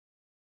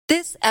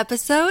This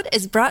episode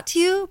is brought to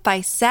you by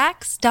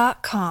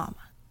Sax.com.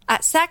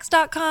 At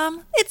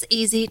Sax.com, it's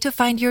easy to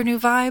find your new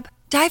vibe.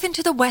 Dive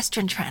into the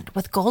Western trend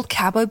with gold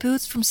cowboy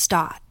boots from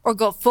Stott, or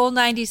go full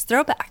 90s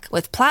throwback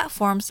with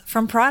platforms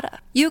from Prada.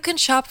 You can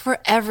shop for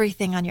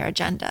everything on your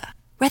agenda,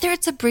 whether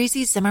it's a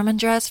breezy Zimmermann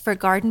dress for a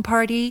garden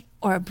party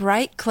or a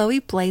bright Chloe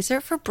blazer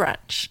for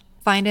brunch.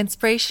 Find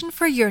inspiration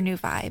for your new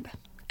vibe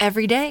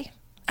every day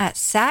at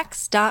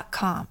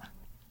Sax.com.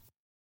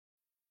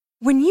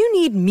 When you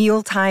need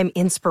mealtime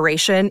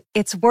inspiration,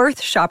 it's worth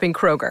shopping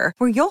Kroger,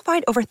 where you'll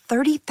find over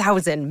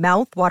 30,000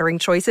 mouth-watering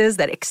choices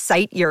that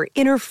excite your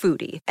inner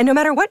foodie. And no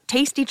matter what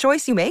tasty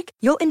choice you make,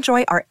 you'll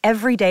enjoy our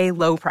everyday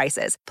low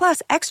prices,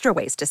 plus extra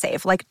ways to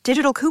save, like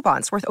digital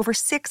coupons worth over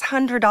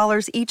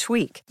 $600 each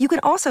week. You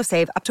can also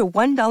save up to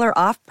 $1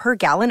 off per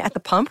gallon at the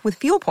pump with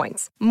fuel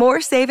points.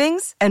 More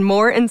savings and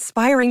more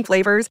inspiring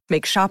flavors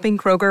make shopping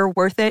Kroger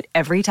worth it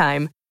every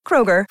time.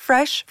 Kroger,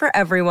 fresh for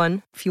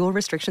everyone. Fuel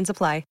restrictions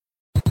apply.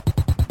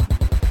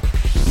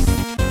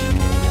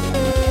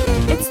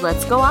 It's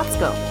Let's Go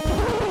Otsko.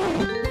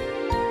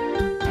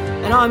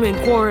 And I'm in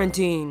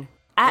quarantine.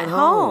 At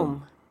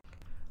home.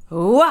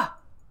 Wah!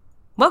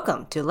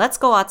 Welcome to Let's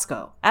Go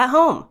Otsko. At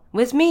home.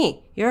 With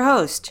me, your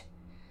host.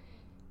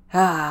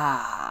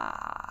 I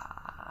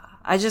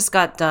just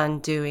got done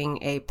doing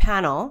a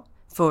panel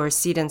for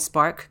Seed and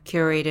Spark,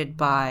 curated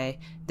by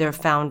their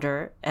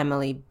founder,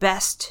 Emily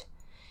Best.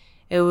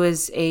 It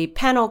was a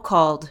panel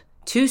called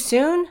Too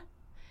Soon?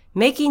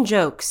 Making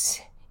Jokes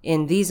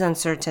in These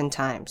Uncertain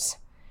Times,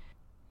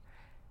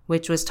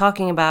 which was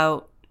talking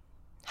about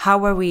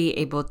how are we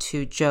able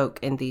to joke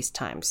in these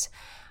times?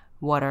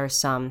 What are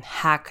some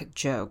hack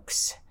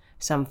jokes,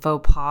 some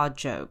faux pas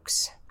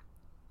jokes,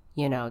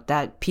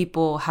 that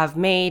people have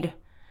made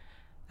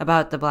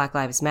about the Black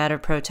Lives Matter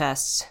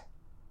protests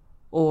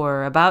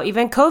or about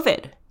even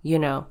COVID,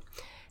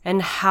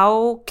 And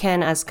how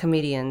can, as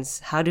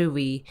comedians, how do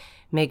we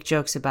make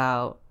jokes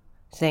about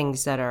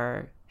things that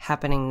are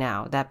happening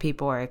now, that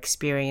people are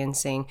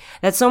experiencing,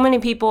 that so many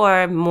people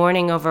are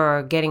mourning over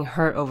or getting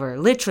hurt over,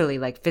 literally,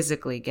 like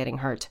physically getting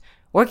hurt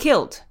or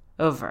killed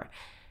over.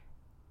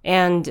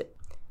 And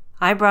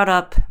I brought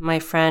up my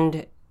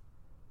friend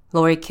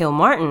Laurie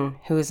Kilmartin,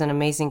 who is an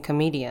amazing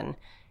comedian,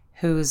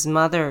 whose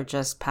mother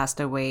just passed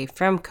away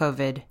from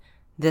COVID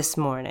this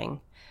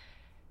morning.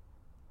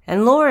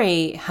 And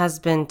Laurie has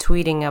been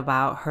tweeting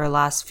about her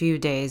last few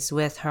days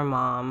with her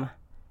mom,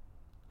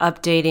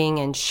 updating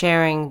and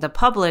sharing the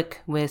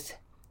public with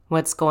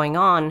what's going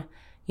on,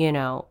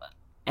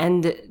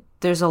 and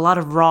there's a lot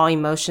of raw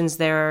emotions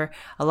there,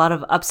 a lot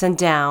of ups and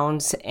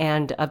downs,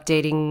 and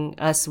updating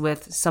us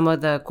with some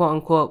of the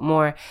quote-unquote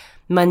more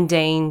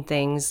mundane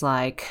things,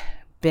 like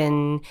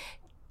been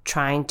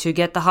trying to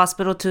get the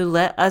hospital to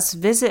let us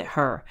visit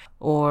her,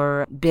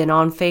 or been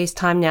on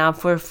FaceTime now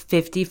for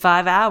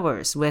 55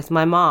 hours with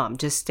my mom,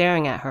 just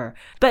staring at her.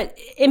 But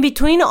in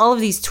between all of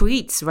these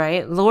tweets,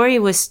 right, Laurie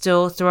was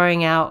still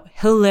throwing out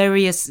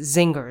hilarious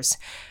zingers.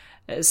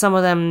 Some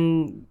of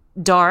them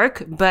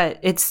dark, but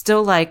it's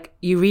still like,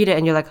 you read it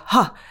and you're like,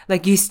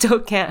 like you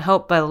still can't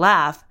help but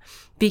laugh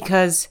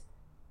because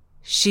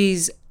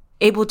she's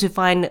able to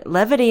find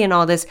levity in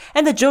all this,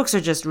 and the jokes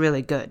are just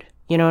really good.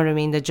 You know what I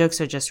mean? The jokes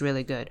are just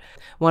really good.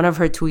 One of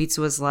her tweets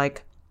was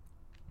like,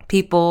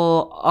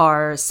 people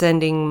are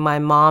sending my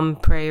mom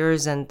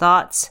prayers and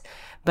thoughts,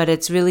 but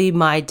it's really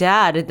my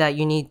dad that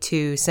you need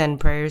to send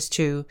prayers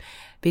to,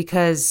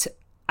 because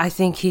I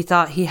think he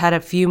thought he had a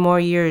few more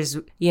years,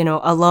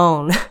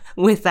 alone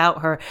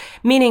without her.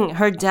 Meaning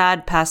her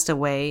dad passed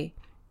away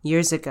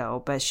years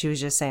ago, but she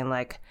was just saying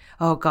like,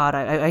 oh God,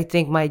 I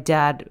think my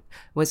dad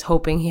was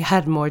hoping he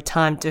had more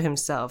time to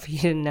himself. He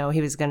didn't know he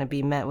was going to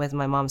be met with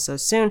my mom so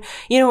soon,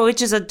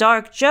 which is a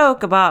dark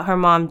joke about her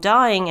mom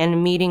dying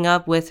and meeting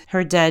up with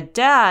her dead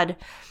dad.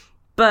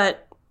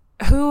 But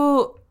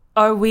who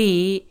are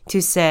we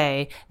to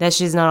say that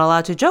she's not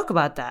allowed to joke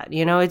about that?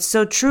 It's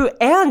so true.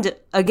 And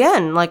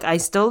again, like, I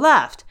still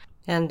laughed.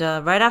 And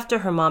right after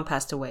her mom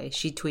passed away,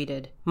 she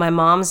tweeted, "My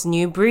mom's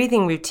new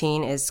breathing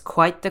routine is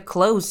quite the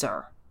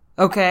closer."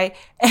 Okay?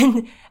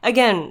 And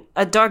again,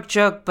 a dark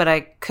joke, but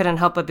I couldn't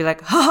help but be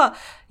like,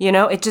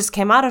 it just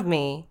came out of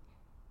me.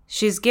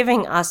 She's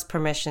giving us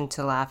permission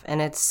to laugh, and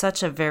it's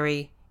such a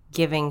very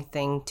giving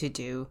thing to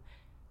do.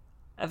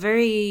 A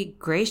very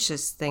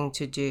gracious thing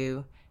to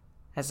do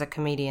as a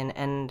comedian,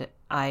 and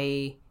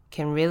I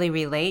can really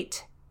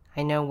relate.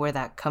 I know where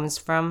that comes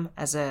from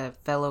as a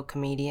fellow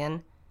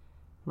comedian,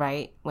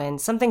 right? When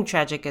something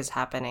tragic is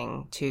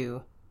happening,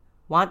 to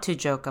want to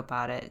joke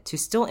about it, to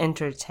still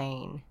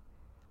entertain.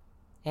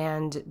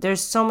 And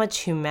there's so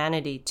much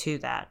humanity to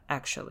that,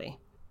 actually.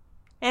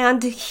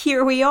 And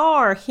here we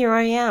are. Here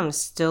I am,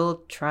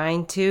 still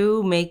trying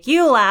to make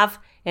you laugh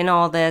in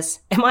all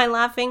this. Am I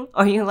laughing?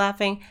 Are you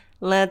laughing?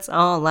 Let's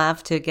all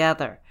laugh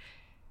together.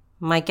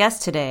 My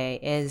guest today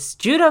is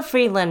Judah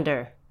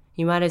Friedlander.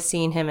 You might have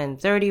seen him in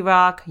 30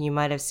 Rock. You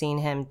might have seen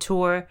him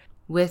tour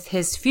with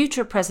his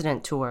Future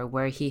President tour,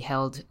 where he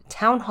held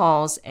town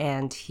halls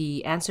and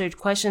he answered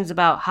questions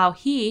about how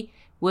he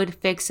would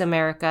fix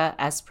America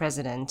as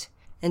president.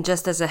 And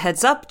just as a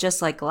heads up,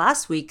 just like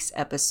last week's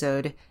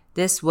episode,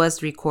 this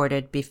was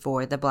recorded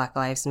before the Black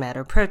Lives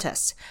Matter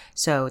protests.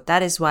 So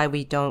that is why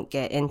we don't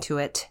get into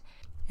it.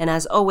 And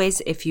as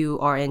always, if you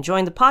are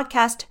enjoying the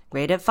podcast,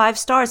 rate it 5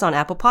 stars on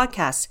Apple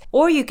Podcasts.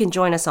 Or you can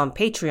join us on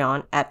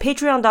Patreon at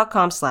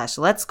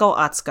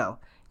patreon.com/letsgoatsuko.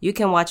 You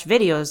can watch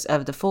videos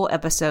of the full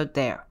episode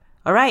there.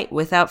 All right,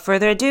 without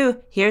further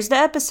ado, here's the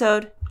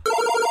episode.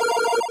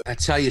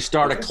 That's how you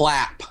start a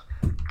clap.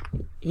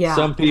 Yeah.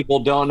 Some people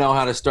don't know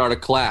how to start a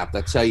clap.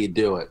 That's how you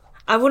do it.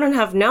 I wouldn't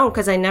have known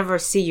because I never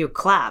see you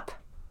clap.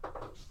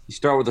 You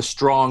start with a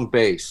strong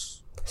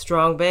bass.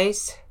 Strong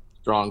bass.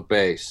 Strong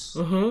bass.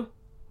 Mm-hmm.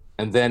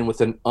 And then with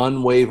an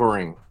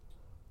unwavering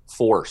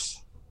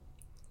force,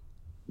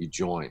 you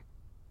join.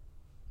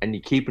 And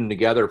you keep them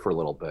together for a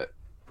little bit.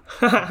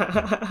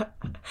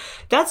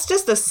 That's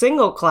just a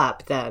single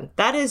clap then.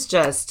 That is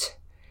just,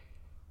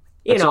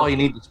 That's all you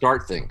need to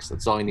start things.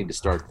 That's all you need to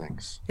start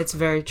things. It's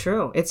very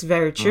true. It's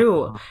very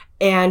true.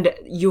 And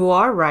you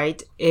are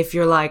right if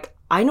you're like,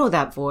 I know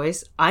that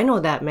voice. I know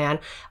that man.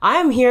 I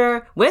am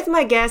here with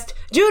my guest,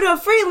 Judah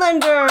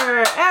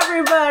Friedlander.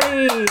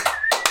 Everybody.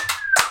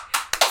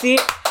 See,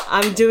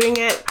 I'm doing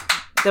it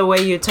the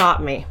way you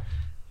taught me.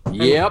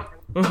 Yep.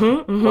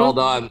 Well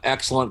done.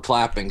 Excellent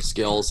clapping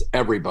skills,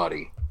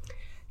 everybody.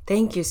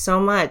 Thank you so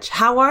much.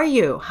 How are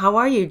you? How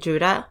are you,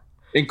 Judah?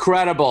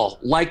 Incredible.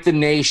 Like the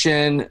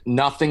nation,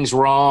 nothing's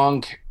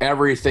wrong.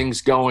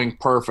 Everything's going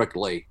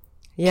perfectly.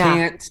 Yeah.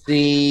 Can't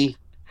see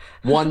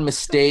one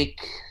mistake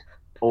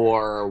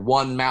or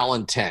one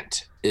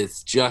malintent.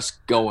 It's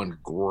just going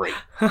great.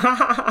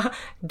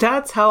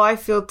 That's how I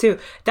feel too.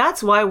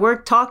 That's why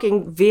we're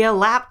talking via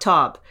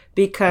laptop,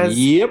 because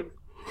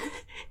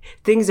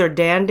things are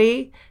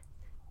dandy.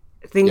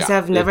 Things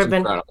have never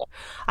been. Incredible.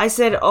 I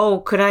said, oh,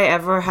 could I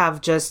ever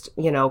have just,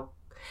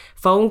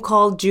 phone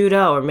called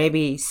Judah or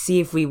maybe see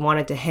if we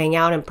wanted to hang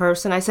out in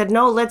person? I said,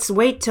 no, let's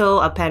wait till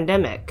a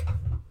pandemic.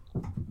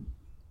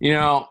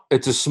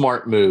 It's a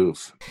smart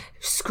move.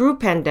 Screw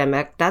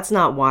pandemic. That's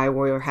not why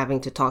we're having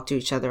to talk to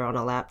each other on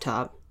a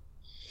laptop.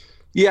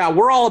 Yeah,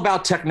 we're all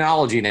about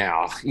technology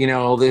now.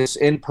 This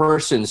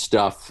in-person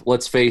stuff,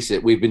 let's face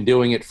it, we've been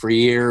doing it for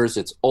years.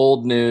 It's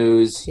old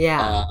news.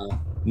 Yeah.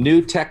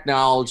 New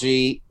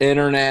technology,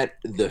 internet,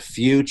 the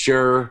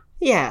future.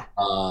 Yeah.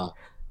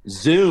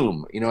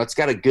 Zoom, it's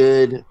got a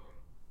good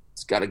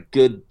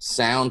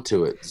sound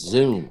to it.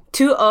 Zoom.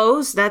 2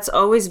 O's, that's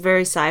always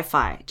very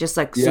sci-fi. Just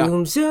like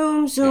zoom,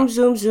 zoom, zoom,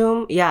 zoom,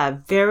 zoom. Yeah,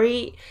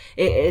 very,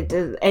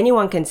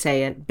 anyone can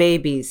say it.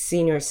 Babies,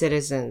 senior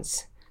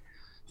citizens.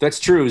 That's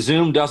true.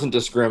 Zoom doesn't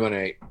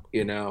discriminate,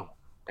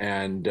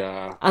 and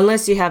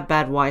unless you have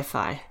bad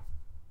Wi-Fi.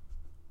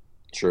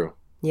 True.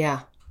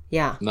 Yeah.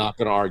 Yeah. Not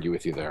going to argue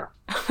with you there.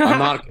 I'm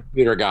not a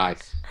computer guy.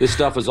 This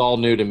stuff is all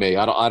new to me.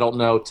 I don't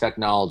know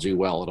technology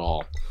well at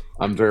all.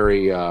 I'm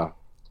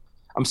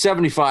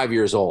 75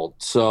 years old,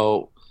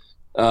 so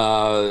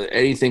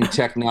anything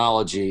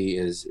technology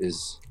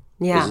is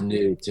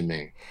new to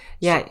me.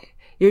 Yeah, so.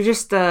 You're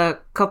just a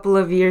couple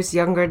of years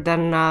younger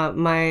than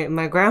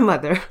my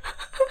grandmother.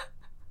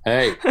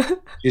 Hey,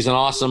 she's an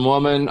awesome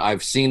woman.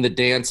 I've seen the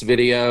dance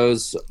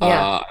videos.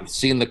 Yeah. I've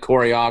seen the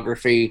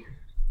choreography.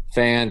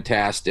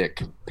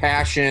 Fantastic.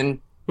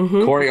 Passion,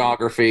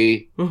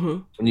 choreography.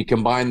 When you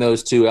combine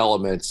those two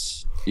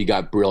elements, you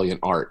got brilliant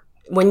art.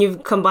 When you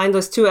combine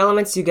those two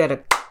elements, you get a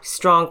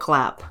strong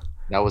clap.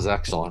 That was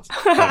excellent.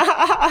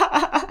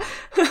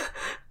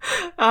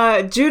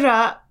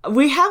 Judah,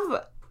 we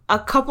have a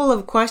couple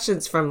of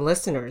questions from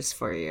listeners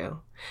for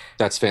you.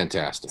 That's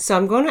fantastic. So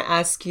I'm going to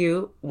ask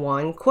you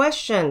one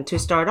question to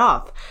start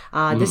off.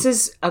 This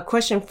is a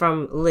question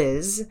from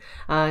Liz.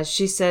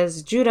 She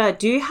says, Judah,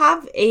 do you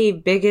have a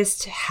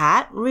biggest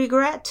hat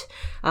regret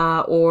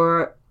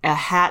or a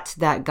hat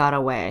that got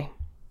away?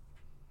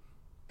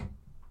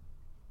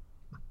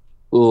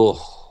 Ooh.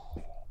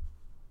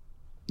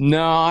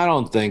 No, I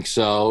don't think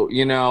so.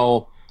 30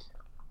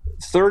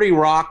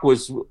 Rock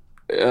was,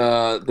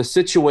 the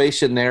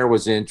situation there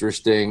was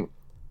interesting.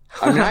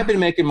 I mean, I've been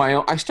making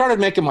I started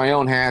making my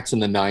own hats in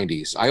the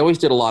 90s. I always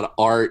did a lot of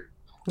art.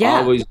 Yeah.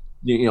 I always,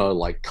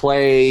 like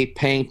clay,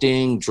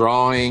 painting,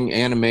 drawing,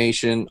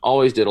 animation,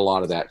 always did a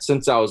lot of that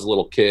since I was a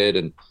little kid.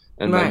 And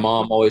my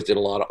mom always did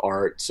a lot of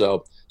art.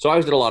 So I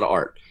always did a lot of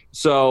art.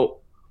 So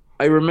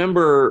I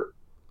remember,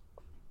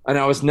 and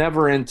I was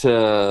never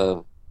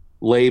into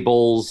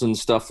labels and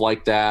stuff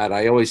like that.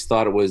 I always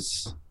thought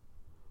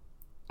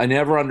I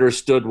never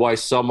understood why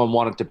someone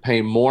wanted to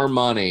pay more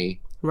money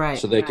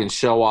so they can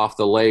show off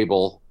the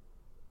label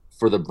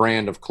for the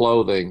brand of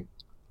clothing.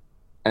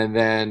 And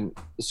then,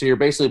 so you're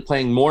basically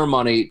paying more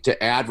money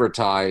to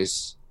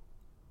advertise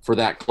for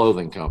that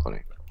clothing company.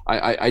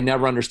 I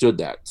never understood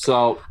that.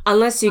 So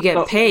unless you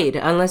get paid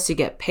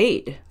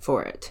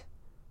for it.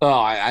 Oh,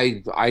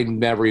 I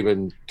never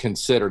even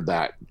considered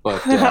that.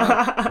 But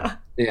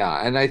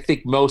yeah, and I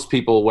think most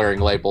people wearing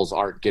labels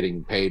aren't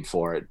getting paid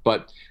for it.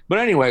 But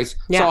anyways,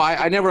 so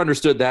I never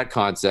understood that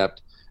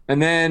concept.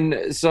 And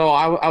then, so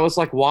I was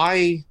like,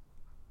 why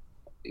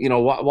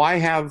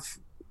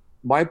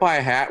why buy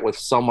a hat with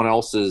someone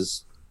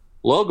else's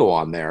logo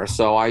on there?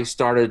 So I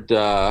started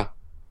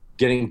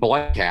getting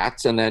blank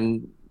hats and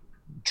then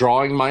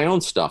drawing my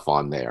own stuff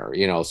on there.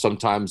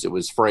 Sometimes it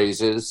was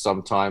phrases,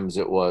 sometimes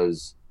it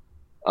was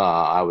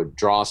I would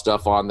draw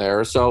stuff on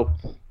there. So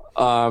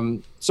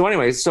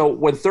anyway, so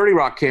when 30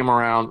 Rock came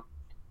around,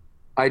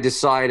 I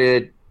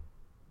decided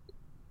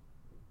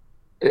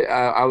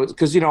I was,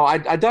 because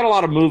I'd done a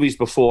lot of movies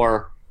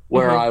before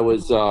where I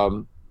was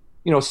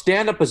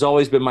stand up has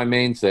always been my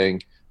main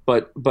thing,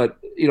 but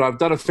I've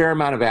done a fair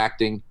amount of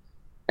acting,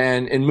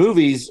 and in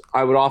movies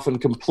I would often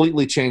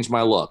completely change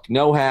my look.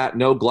 No hat,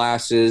 no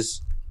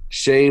glasses,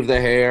 shave the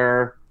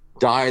hair,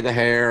 dye the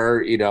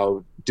hair,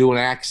 do an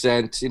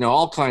accent,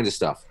 all kinds of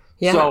stuff.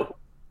 Yeah. So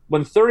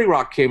when 30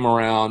 Rock came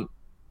around,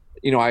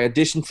 I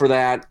auditioned for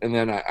that, and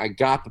then I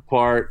got the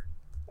part,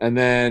 and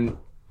then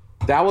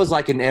that was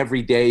like an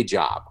everyday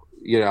job.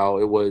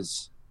 It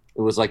was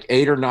like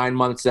 8 or 9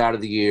 months out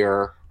of the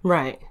year.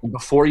 Right.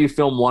 Before you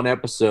film one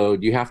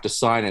episode, you have to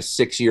sign a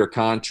 6-year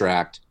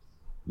contract,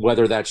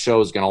 whether that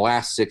show is going to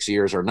last 6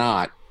 years or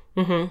not.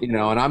 Mm-hmm.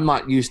 And I'm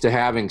not used to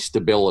having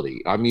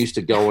stability. I'm used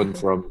to going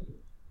from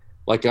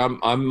like,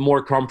 I'm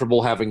more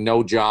comfortable having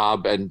no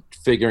job and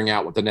figuring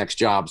out what the next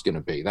job's going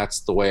to be.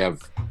 That's the way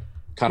I've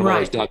kind of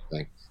always done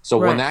things. So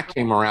when that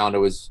came around, it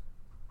was,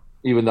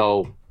 even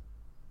though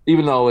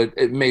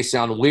it may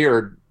sound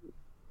weird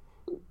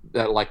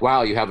that like,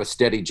 wow, you have a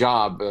steady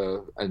job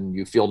and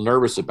you feel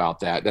nervous about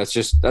that. That's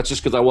just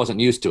because I wasn't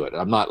used to it.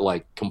 I'm not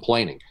like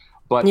complaining,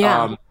 but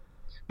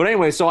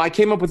anyway, so I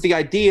came up with the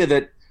idea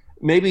that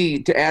maybe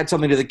to add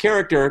something to the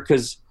character,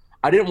 because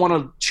I didn't want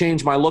to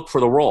change my look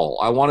for the role.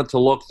 I wanted to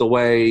look the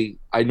way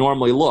I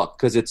normally look,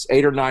 because it's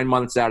 8 or 9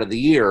 months out of the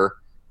year,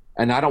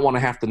 and I don't want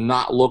to have to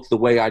not look the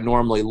way I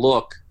normally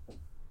look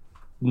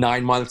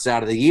 9 months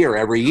out of the year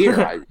every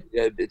year.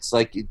 It's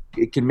like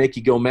it can make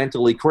you go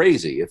mentally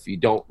crazy if you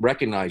don't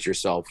recognize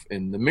yourself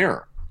in the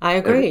mirror. I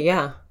agree.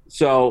 Yeah.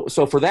 So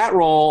for that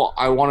role,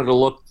 I wanted to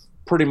look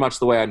pretty much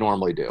the way I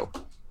normally do.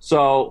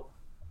 So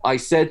I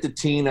said to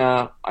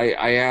Tina,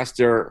 I asked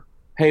her,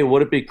 hey,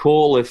 would it be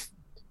cool if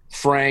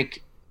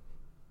Frank,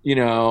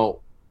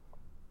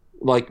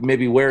 like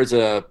maybe wears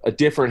a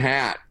different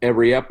hat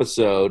every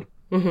episode,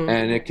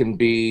 and it can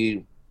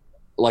be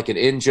like an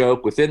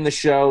in-joke within the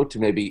show to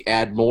maybe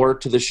add more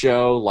to the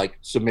show. Like,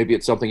 so maybe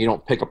it's something you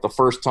don't pick up the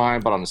first time,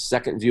 but on a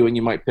second viewing,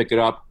 you might pick it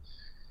up.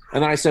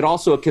 And then I said,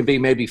 also, it could be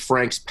maybe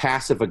Frank's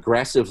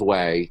passive-aggressive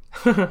way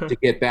to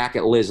get back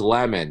at Liz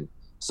Lemon.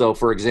 So,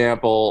 for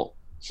example,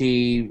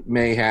 he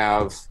may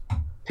have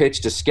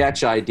pitched a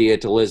sketch idea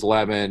to Liz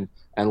Lemon,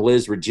 and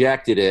Liz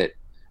rejected it.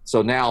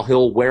 So now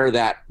he'll wear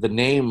the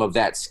name of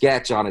that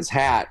sketch on his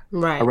hat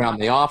around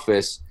the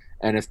office.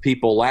 And if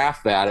people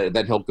laugh at it,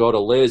 then he'll go to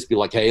Liz, be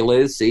like, hey,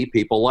 Liz, see,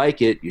 people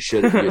like it. You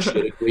should have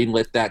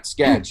greenlit that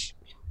sketch.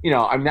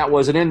 I mean, that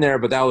wasn't in there,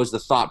 but that was the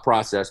thought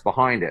process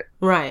behind it.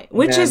 Right.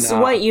 Which is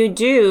what you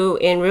do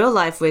in real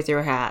life with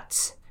your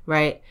hats,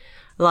 right?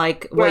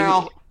 Like,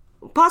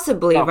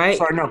 possibly, right?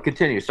 Sorry, no,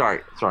 continue. Sorry.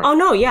 Oh,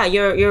 no, yeah.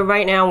 You're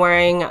right now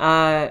wearing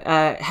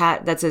a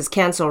hat that says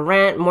cancel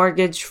rent,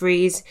 mortgage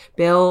freeze,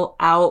 bill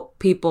out,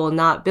 people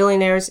not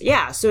billionaires.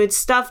 Yeah, so it's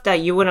stuff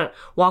that you wouldn't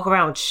walk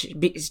around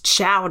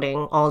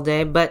shouting all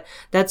day, but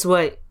that's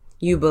what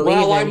you believe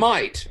in. Well, I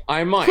might.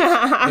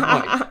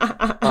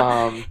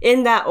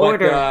 In that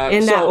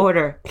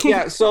order.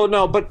 Yeah, so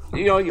no, but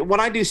when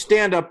I do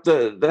stand up,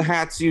 the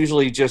hats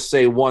usually just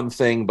say one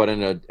thing, but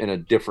in a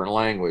different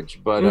language.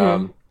 But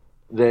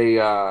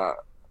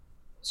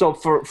so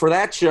for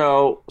that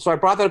show, so I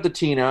brought that up to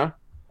Tina,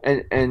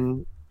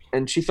 and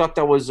she thought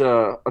that was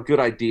a good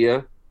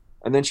idea.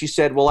 And then she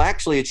said, well,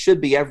 actually, it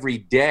should be every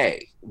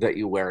day that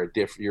you wear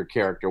your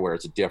character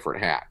wears a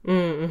different hat.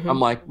 Mm-hmm. I'm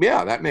like,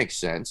 yeah, that makes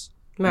sense.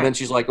 Right. And then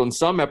she's like, well,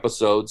 some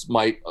episodes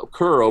might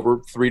occur over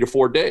 3 to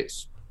 4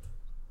 days.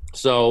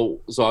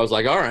 So I was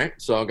like, all right,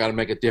 so I got to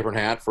make a different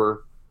hat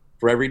for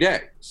every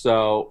day.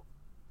 So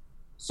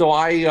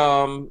I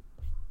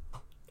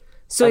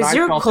So is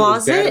your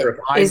closet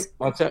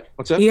what's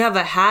that? You have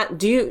a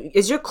hat?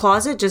 Is your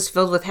closet just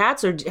filled with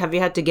hats, or have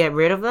you had to get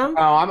rid of them?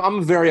 Oh, I'm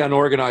a very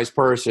unorganized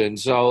person.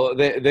 So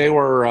they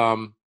were.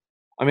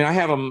 I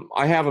have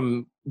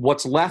them.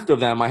 What's left of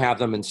them, I have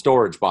them in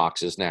storage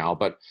boxes now.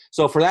 But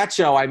so for that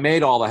show, I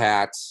made all the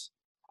hats.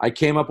 I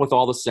came up with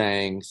all the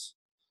sayings.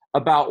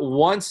 About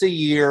once a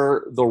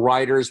year, the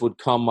writers would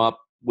come up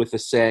with a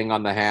saying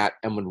on the hat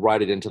and would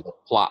write it into the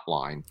plot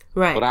line.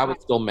 Right. But I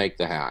would still make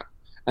the hat.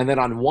 And then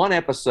on one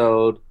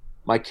episode,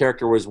 my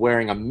character was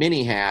wearing a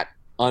mini hat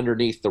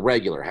underneath the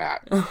regular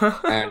hat.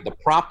 And the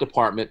prop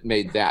department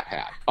made that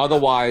hat.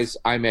 Otherwise,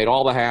 I made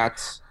all the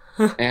hats,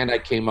 and I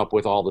came up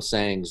with all the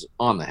sayings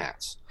on the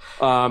hats.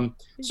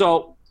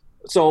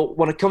 So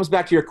when it comes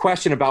back to your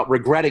question about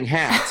regretting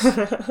hats,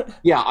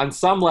 yeah, on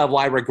some level,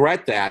 I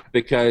regret that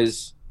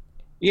because,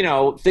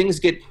 things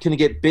can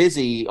get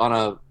busy on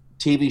a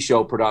TV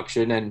show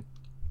production, and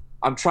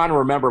I'm trying to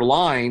remember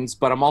lines,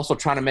 but I'm also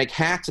trying to make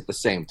hats at the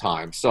same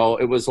time. So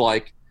it was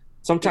like,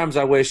 sometimes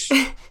I wish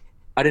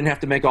I I didn't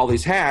have to make all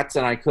these hats,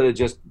 and I could have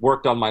just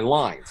worked on my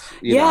lines.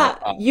 You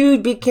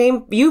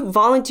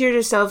volunteered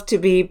yourself to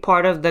be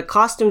part of the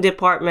costume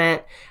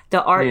department,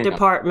 the art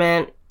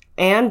department,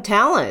 and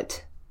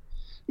talent.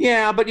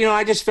 Yeah, but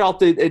I just felt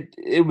that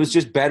it was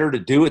just better to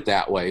do it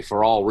that way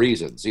for all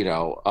reasons,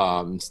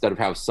 instead of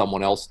have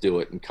someone else do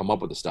it and come up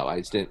with the stuff. I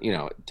just didn't,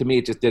 to me,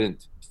 it just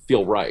didn't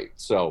feel right.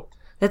 So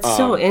that's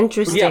so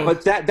interesting. Yeah,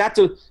 but that's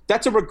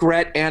a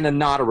regret and a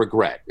not a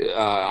regret.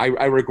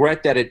 I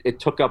regret that it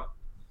took up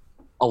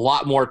a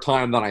lot more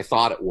time than I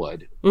thought it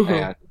would,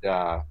 and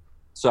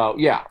so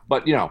yeah.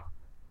 But wear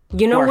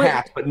what?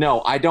 hats, but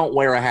no, I don't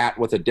wear a hat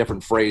with a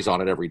different phrase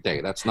on it every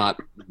day. That's not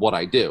what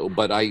I do.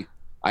 But I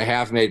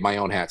have made my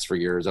own hats for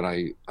years, and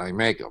I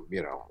make them,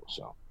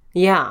 so.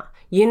 Yeah.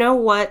 You know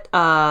what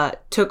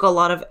took a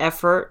lot of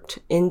effort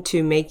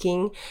into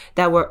making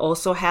that were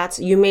also hats?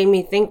 You made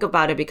me think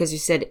about it because you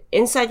said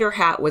inside your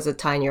hat was a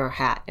tinier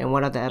hat in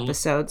one of the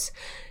episodes.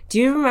 Do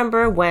you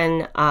remember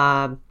when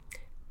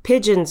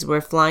pigeons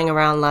were flying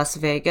around Las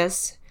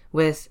Vegas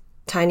with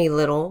tiny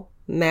little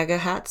MAGA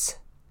hats?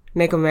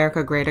 Make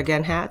America Great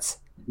Again hats?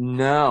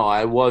 No,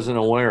 I wasn't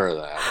aware of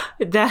that.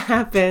 That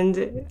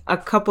happened a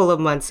couple of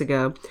months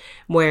ago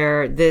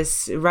where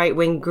this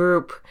right-wing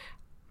group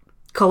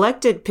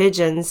collected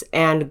pigeons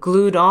and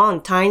glued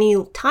on tiny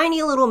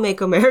little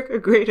Make America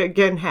Great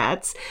Again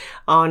hats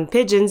on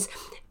pigeons.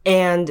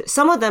 And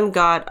some of them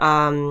got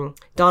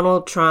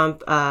Donald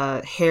Trump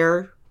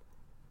hair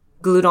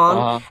glued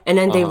on. And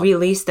then they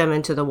released them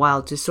into the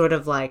wild to sort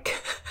of like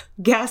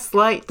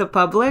gaslight the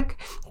public.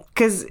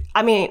 Because,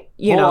 Hold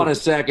on a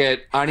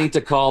second. I need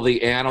to call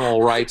the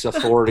animal rights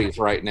authorities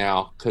right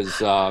now because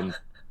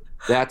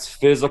that's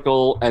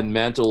physical and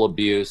mental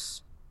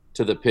abuse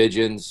to the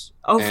pigeons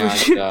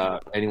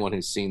and anyone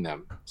who's seen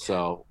them.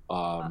 So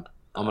I'm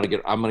gonna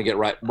get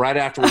right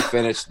after we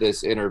finish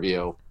this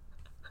interview.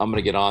 I'm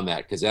gonna get on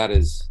that because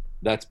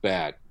that's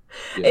bad.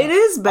 Yeah. It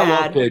is bad.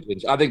 I love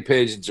pigeons. I think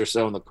pigeons are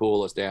some of the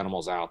coolest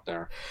animals out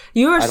there.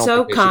 You are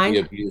so kind. They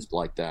should be abused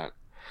like that.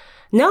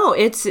 No,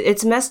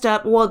 it's messed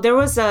up. Well, there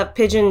was a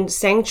pigeon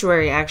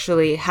sanctuary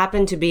actually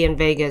happened to be in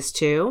Vegas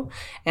too.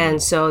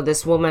 And so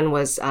this woman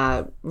was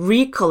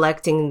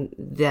recollecting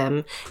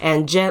them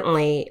and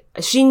gently,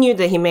 she knew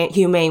the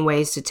humane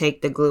ways to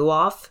take the glue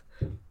off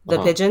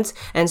the pigeons.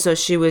 And so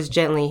she was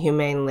gently,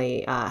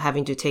 humanely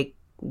having to take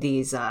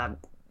these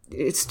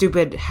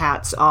stupid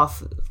hats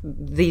off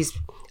these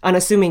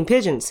unassuming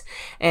pigeons.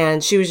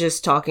 And she was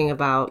just talking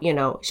about,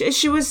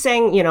 she was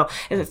saying,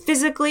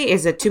 physically,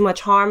 is it too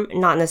much harm?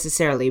 Not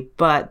necessarily,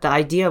 but the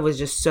idea was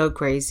just so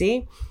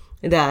crazy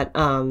that,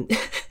 I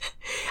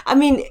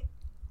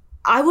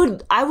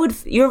would,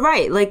 you're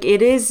right. Like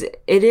it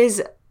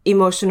is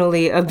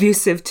emotionally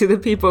abusive to the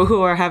people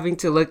who are having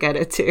to look at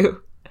it too.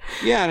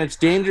 Yeah. And it's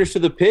dangerous to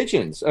the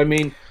pigeons.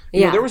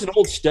 There was an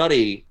old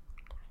study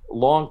a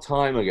long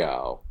time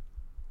ago.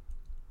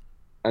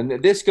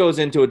 And this goes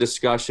into a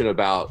discussion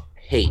about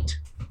hate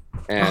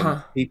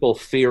and people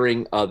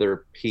fearing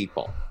other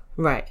people.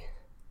 Right.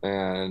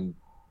 And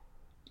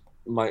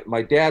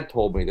my dad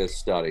told me this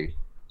study.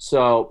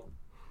 So,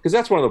 because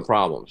that's one of the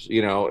problems,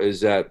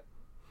 is that,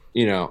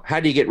 how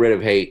do you get rid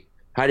of hate?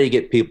 How do you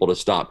get people to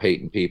stop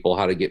hating people?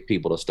 How to get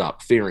people to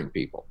stop fearing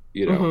people,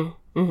 to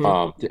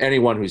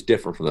anyone who's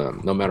different from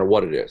them, no matter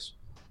what it is.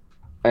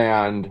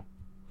 And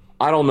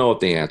I don't know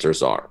what the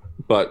answers are,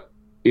 but,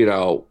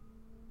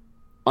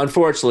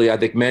 unfortunately, I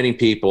think many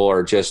people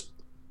are just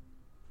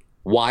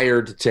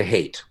wired to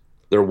hate.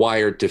 They're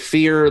wired to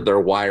fear. They're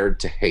wired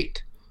to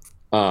hate.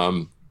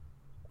 I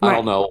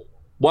don't know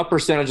what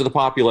percentage of the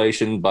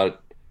population,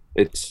 but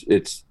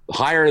it's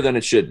higher than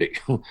it should be.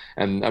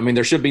 And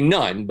there should be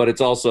none, but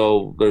it's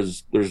also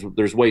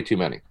there's way too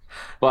many.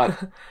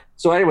 But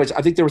so, anyways,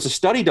 I think there was a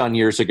study done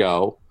years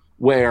ago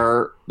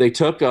where they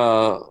took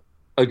a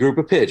group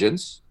of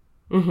pigeons.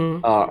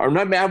 Or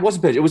not, it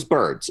wasn't pigeons. It was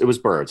birds. It was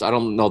birds. I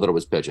don't know that it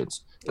was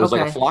pigeons. It was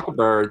like a flock of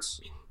birds,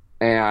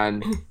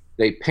 and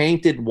they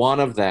painted one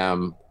of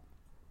them,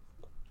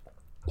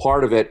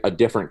 part of it, a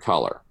different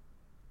color,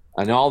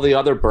 and all the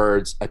other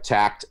birds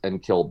attacked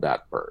and killed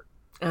that bird.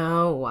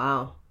 Oh,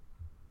 wow.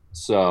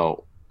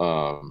 So,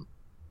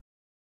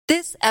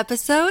 This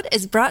episode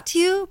is brought to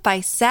you by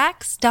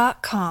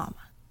Sax.com.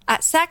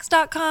 At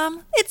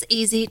Sax.com, it's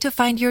easy to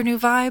find your new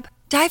vibe.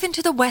 Dive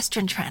into the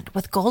Western trend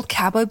with gold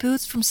cowboy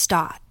boots from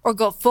Stott, or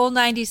go full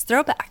 90s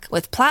throwback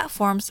with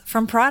platforms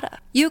from Prada.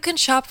 You can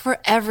shop for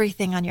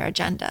everything on your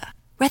agenda,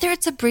 whether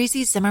it's a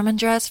breezy Zimmermann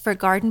dress for a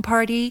garden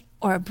party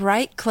or a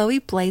bright Chloe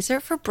blazer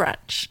for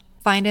brunch.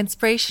 Find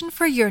inspiration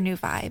for your new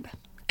vibe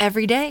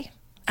every day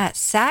at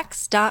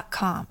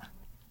Sax.com.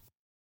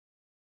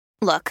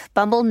 Look,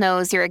 Bumble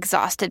knows you're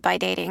exhausted by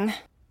dating.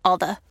 All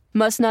the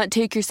must not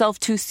take yourself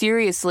too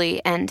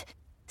seriously and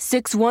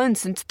 6'1"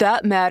 since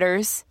that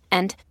matters.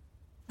 And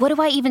what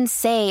do I even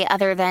say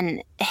other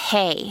than,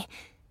 hey?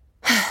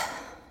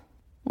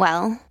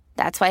 Well,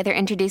 that's why they're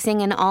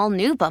introducing an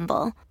all-new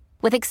Bumble,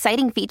 with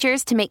exciting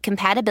features to make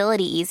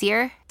compatibility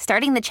easier,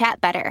 starting the chat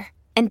better,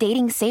 and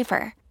dating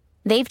safer.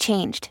 They've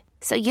changed,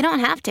 so you don't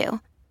have to.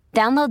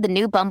 Download the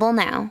new Bumble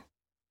now.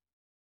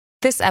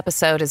 This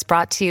episode is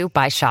brought to you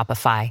by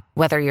Shopify.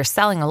 Whether you're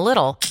selling a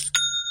little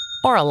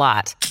or a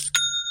lot,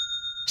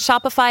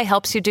 Shopify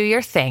helps you do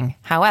your thing,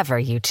 however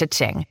you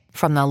cha-ching.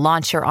 From the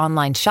launch your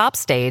online shop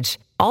stage,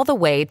 all the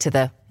way to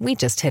the we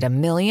just hit 1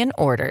 million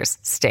orders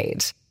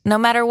stage. No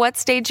matter what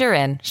stage you're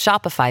in,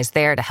 Shopify's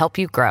there to help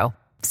you grow.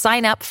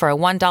 Sign up for a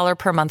 $1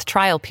 per month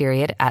trial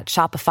period at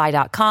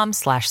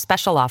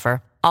shopify.com/special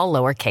offer, all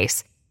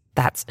lowercase.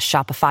 That's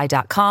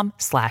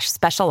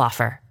shopify.com/special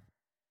offer.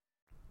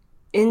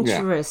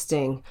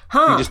 Interesting.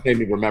 Huh. You just made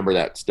me remember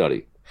that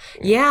study.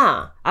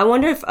 Yeah. I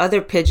wonder if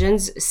other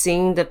pigeons,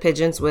 seeing the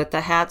pigeons with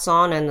the hats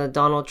on and the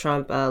Donald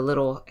Trump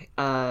little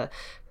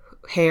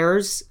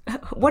hairs,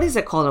 what is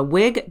it called? A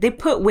wig? They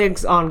put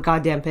wigs on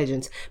goddamn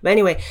pigeons. But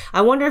anyway,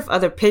 I wonder if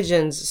other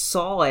pigeons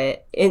saw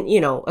it in,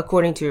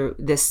 according to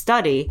this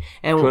study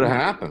and could have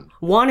happened.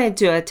 Wanted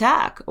to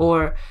attack,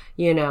 or,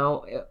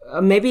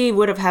 maybe it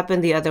would have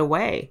happened the other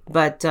way.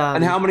 But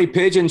and how many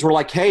pigeons were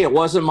like, "Hey, it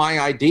wasn't my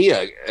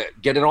idea.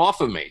 Get it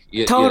off of me."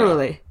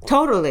 Totally.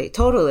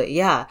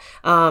 Yeah.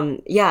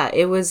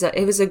 It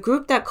was a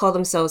group that called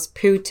themselves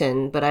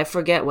Putin, but I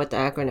forget what the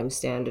acronym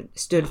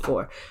stood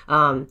for.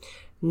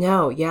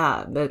 No,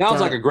 yeah, but sounds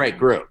like a great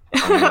group.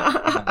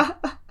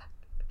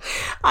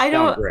 I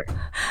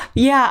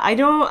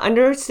don't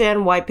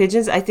understand why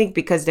pigeons. I think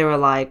because they were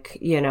like,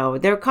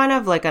 they're kind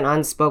of like an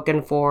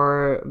unspoken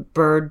for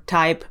bird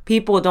type.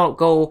 People don't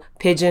go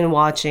pigeon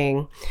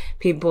watching.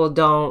 People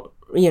don't,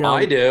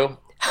 I do.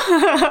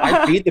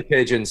 I feed the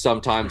pigeons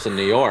sometimes in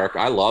New York.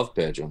 I love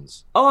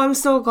pigeons. Oh, I'm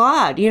so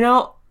glad.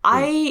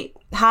 I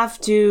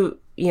have to,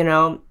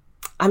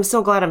 I'm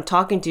so glad I'm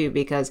talking to you,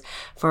 because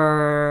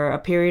for a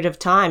period of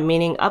time,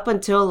 meaning up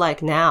until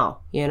like now,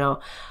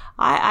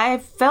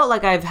 I felt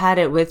like I've had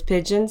it with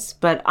pigeons,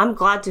 but I'm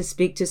glad to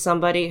speak to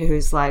somebody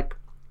who's like,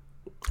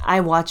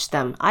 I watch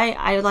them.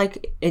 I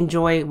like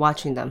enjoy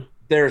watching them.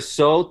 They're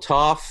so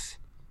tough,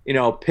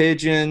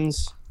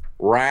 pigeons,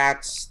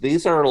 rats.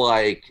 These are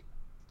like,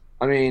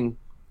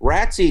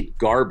 rats eat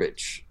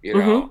garbage,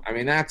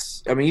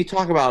 Mm-hmm. You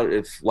talk about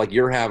if like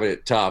you're having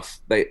it tough,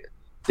 they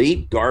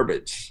eat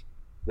garbage.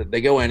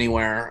 They go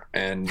anywhere,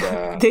 and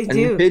they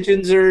do. And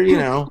pigeons are,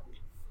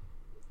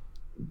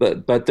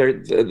 but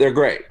they're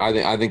great.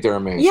 I think they're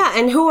amazing. Yeah,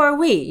 and who are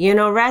we?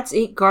 Rats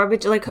eat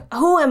garbage. Like,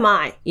 who am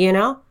I?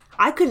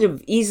 I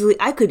could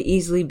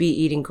easily be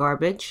eating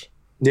garbage.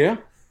 Yeah.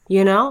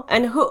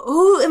 And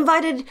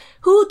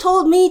who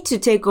told me to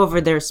take over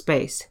their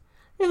space?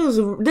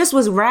 This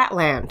was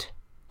Ratland,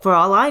 for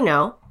all I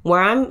know,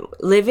 where I'm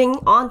living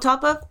on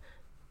top of.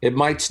 It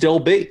might still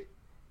be.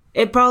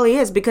 It probably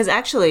is, because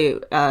actually,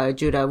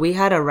 Judah, we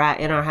had a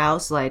rat in our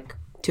house like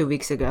 2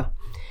 weeks ago.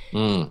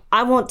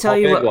 I won't tell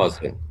you what. Was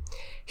it?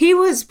 He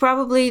was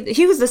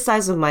the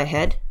size of my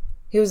head.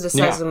 He was the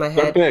size of my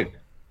head. They're big.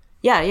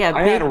 Yeah.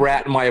 I had a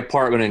rat in my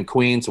apartment in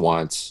Queens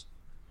once.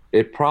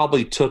 It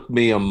probably took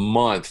me a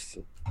month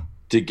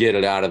to get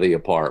it out of the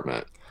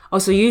apartment. Oh,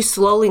 so you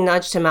slowly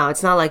nudged him out.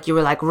 It's not like you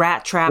were like,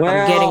 rat trap,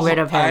 I'm getting rid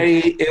of him.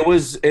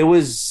 It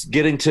was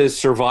getting to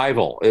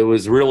survival. It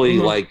was really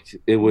like,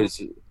 it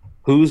was,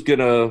 who's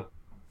gonna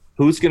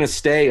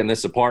stay in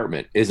this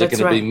apartment? Is it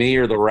gonna be me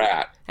or the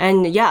rat?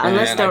 And yeah, I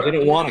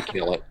didn't want to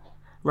kill it.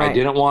 Right. I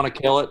didn't want to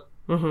kill it.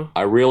 Mm-hmm.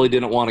 I really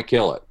didn't want to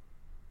kill it,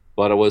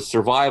 but it was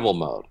survival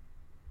mode.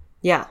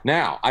 Yeah.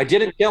 Now I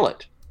didn't kill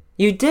it.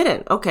 You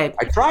didn't? Okay.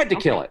 I tried to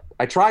kill it.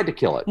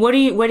 What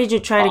did you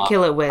try to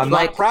kill it with? I'm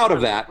not proud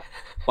of that,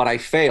 but I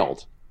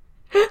failed.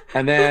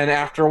 And then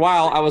after a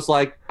while, I was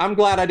like, I'm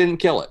glad I didn't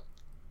kill it.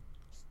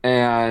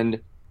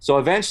 And so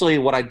eventually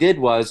what I did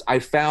was I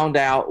found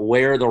out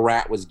where the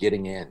rat was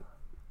getting in.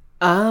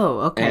 Oh,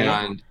 okay.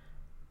 And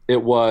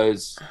it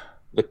was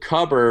the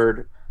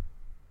cupboard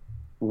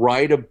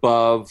right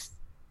above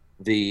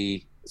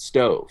the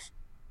stove.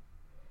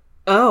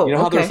 Oh, you know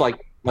how okay. there's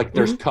like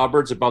there's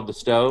cupboards above the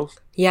stove?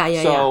 Yeah.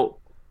 So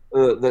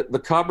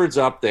the cupboard's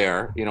up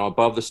there,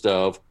 above the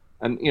stove,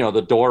 and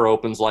the door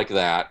opens like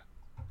that.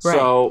 Right.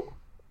 So,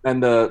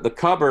 and the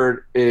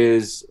cupboard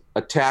is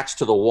attached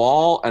to the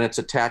wall and it's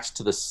attached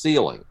to the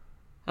ceiling.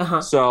 Uh-huh.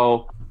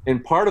 So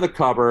in part of the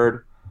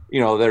cupboard,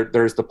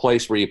 there's the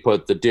place where you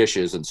put the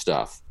dishes and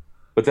stuff.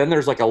 But then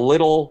there's like a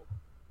little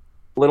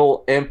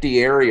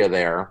empty area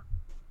there.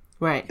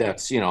 Right.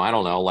 That's, I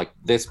don't know, like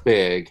this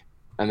big.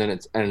 And then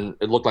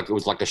it looked like it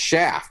was like a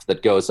shaft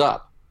that goes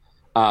up.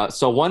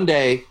 So one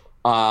day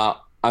I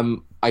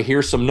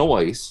hear some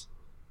noise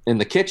in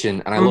the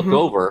kitchen and I look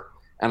over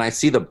and I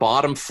see the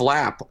bottom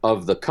flap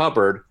of the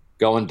cupboard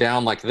going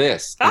down like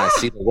this. And I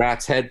see the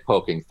rat's head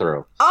poking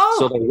through. Oh.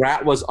 So the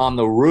rat was on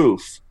the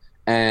roof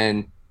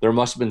and there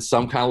must have been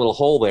some kind of little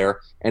hole there.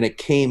 And it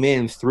came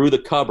in through the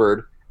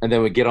cupboard and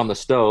then would get on the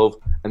stove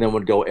and then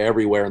would go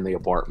everywhere in the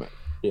apartment.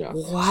 Yeah.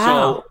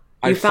 Wow.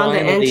 So you found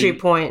the entry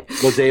point.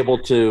 Was able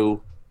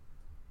to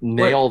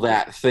nail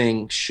that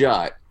thing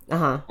shut.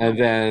 Uh-huh. And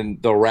then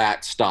the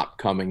rat stopped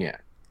coming in.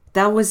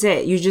 That was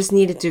it. You just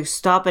needed to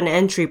stop an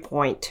entry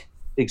point.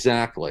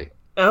 Exactly.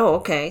 Oh,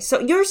 okay. So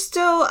you're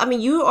still, I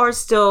mean, you are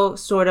still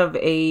sort of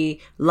a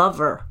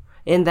lover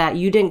in that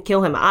you didn't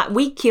kill him.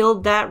 We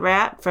killed that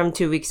rat from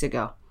 2 weeks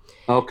ago.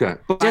 Okay.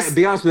 But to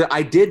be honest with you,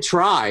 I did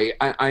try.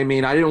 I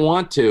mean, I didn't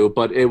want to,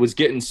 but it was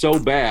getting so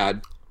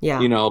bad, Yeah.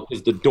 you know,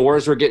 because the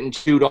doors were getting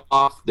chewed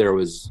off. There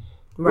was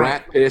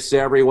rat piss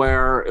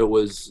everywhere. It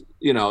was,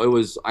 you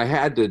know, I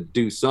had to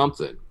do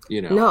something,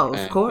 you know. No,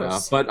 of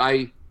course. But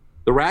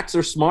the rats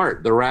are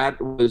smart. The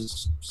rat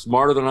was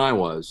smarter than I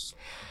was.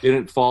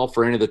 Didn't fall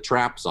for any of the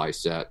traps I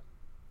set.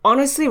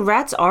 Honestly,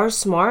 rats are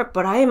smart,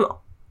 but I am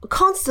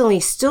constantly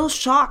still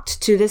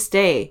shocked to this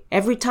day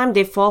every time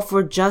they fall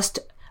for just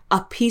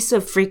a piece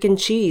of freaking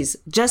cheese,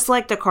 just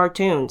like the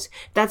cartoons.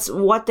 That's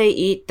what they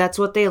eat. That's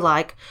what they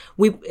like.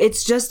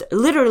 It's just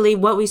literally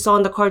what we saw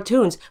in the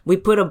cartoons. We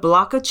put a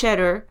block of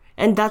cheddar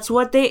and that's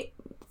what they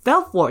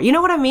fell for. You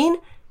know what I mean?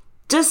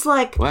 Just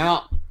like,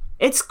 well,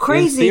 it's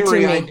crazy in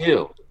theory, to me. I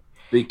do,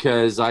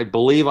 because I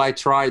believe I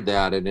tried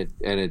that and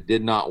it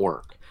did not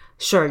work.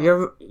 Sure,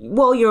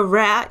 you're a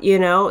rat, you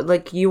know,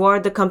 like you are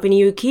the company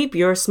you keep.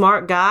 You're a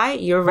smart guy.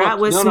 Your rat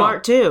was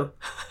smart too.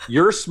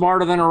 You're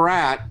smarter than a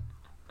rat.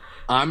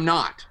 I'm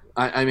not.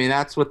 I mean,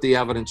 that's what the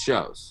evidence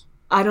shows.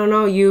 I don't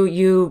know.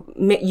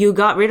 You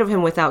got rid of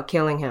him without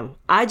killing him.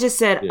 I just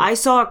said, I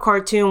saw a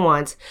cartoon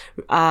once,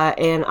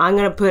 and I'm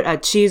going to put a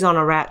cheese on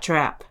a rat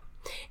trap.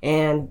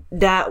 And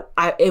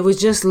it was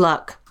just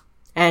luck.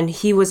 And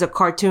he was a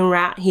cartoon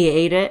rat. He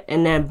ate it.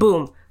 And then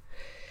boom,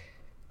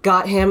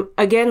 got him.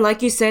 Again,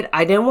 like you said,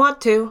 I didn't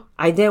want to.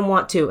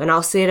 And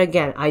I'll say it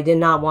again. I did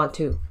not want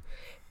to.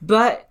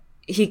 But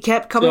he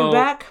kept coming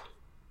back.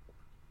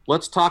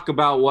 Let's talk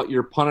about what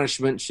your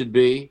punishment should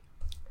be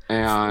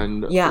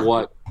and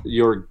what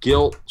your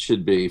guilt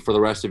should be for the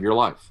rest of your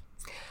life.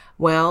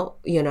 Well,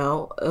 you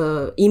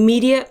know,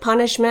 immediate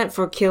punishment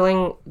for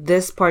killing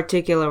this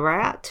particular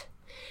rat.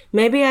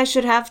 Maybe I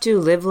should have to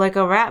live like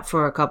a rat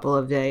for a couple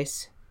of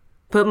days.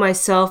 Put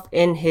myself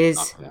in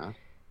his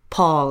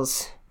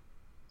paws.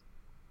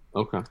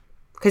 Okay.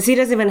 Because he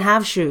doesn't even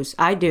have shoes.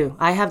 I do.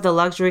 I have the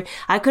luxury.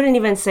 I couldn't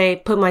even say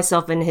put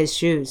myself in his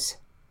shoes.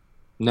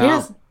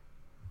 No.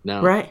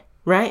 No.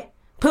 Right.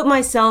 Put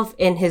myself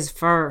in his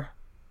fur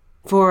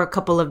for a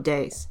couple of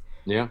days.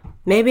 Yeah.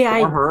 Maybe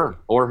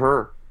Or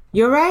her.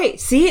 You're right.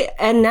 See,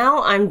 and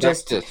now I'm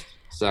just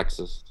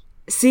sexist.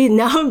 See,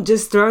 now I'm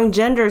just throwing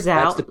genders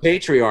out. That's the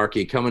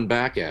patriarchy coming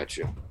back at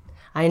you.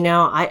 I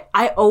know.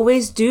 I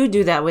always do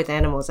that with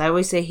animals. I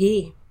always say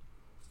he.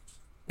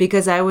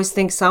 Because I always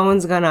think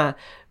someone's gonna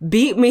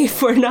beat me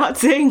for not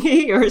saying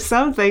he or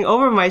something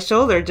over my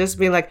shoulder. Just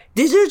being like,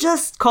 did you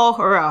just call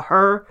her a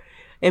her?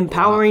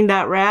 Empowering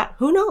that rat?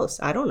 Who knows?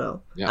 I don't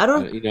know.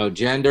 Yeah, you know,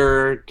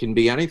 gender can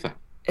be anything.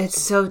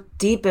 It's so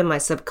deep in my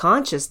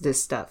subconscious,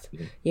 this stuff.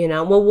 You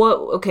know? Well, what?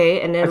 Okay,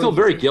 and then... I feel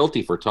very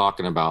guilty for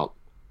talking about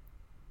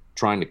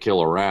trying to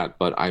kill a rat,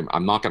 but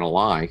I'm not going to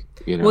lie,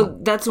 you know. Well,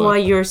 that's why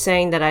you're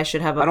saying that I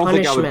should have a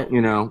punishment. Think I would,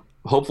 you know,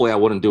 hopefully I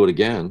wouldn't do it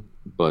again,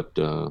 but,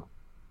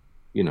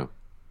 you know.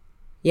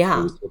 Yeah.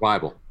 It was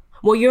survival.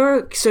 Well,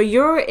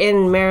 you're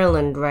in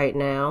Maryland right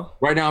now.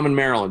 Right now I'm in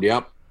Maryland,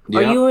 yep.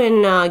 Are you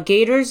in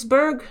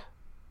Gaithersburg?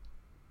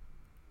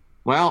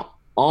 Well,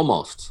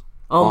 almost.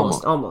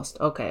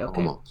 Okay.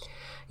 Almost.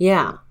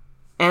 Yeah.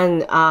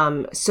 And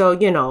so,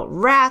 you know,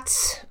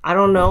 rats, I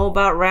don't know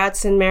about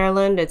rats in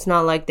Maryland. It's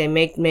not like they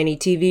make many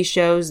TV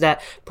shows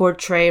that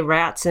portray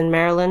rats in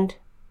Maryland.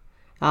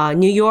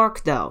 New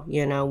York, though,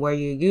 you know, where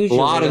you usually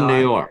a lot in are.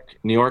 New York.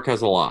 New York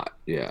has a lot,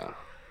 yeah.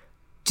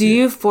 Do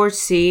you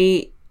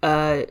foresee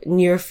a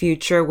near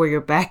future where you're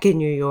back in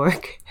New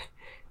York?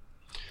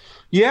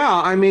 Yeah,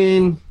 I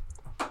mean,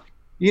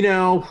 you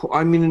know,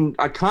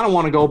 I kind of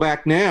want to go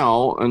back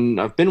now, and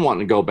I've been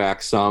wanting to go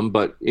back some,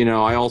 but, you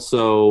know, I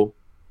also,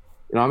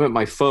 you know, I'm at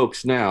my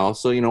folks now,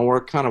 so, you know, we're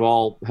kind of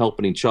all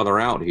helping each other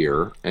out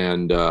here.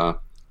 And,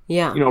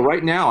 you know,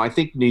 right now, I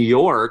think New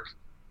York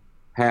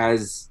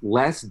has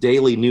less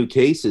daily new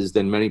cases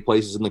than many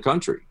places in the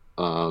country.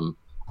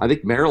 I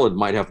think Maryland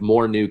might have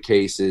more new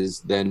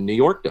cases than New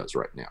York does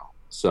right now.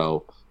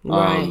 So,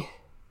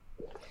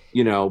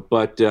 you know,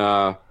 but...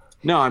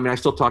 no, I mean, I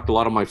still talk to a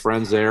lot of my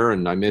friends there,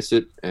 and I miss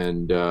it.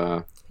 And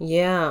But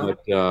yeah,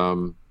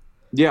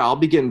 I'll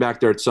be getting back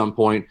there at some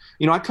point.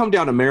 You know, I come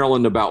down to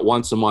Maryland about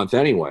once a month,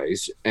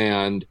 anyways.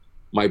 And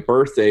my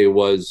birthday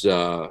was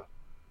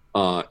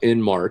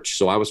in March,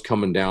 so I was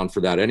coming down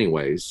for that,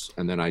 anyways.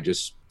 And then I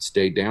just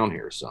stayed down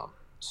here some.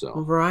 So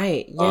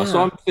right, yeah.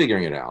 So I'm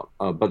figuring it out.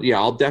 But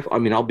yeah,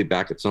 I'll be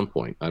back at some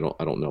point. I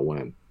don't know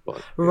when. But,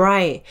 yeah.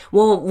 Right.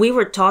 Well, we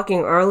were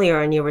talking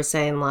earlier and you were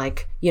saying,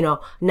 like, you know,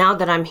 now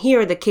that I'm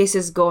here, the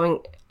cases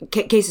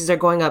are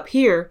going up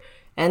here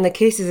and the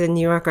cases in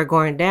New York are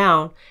going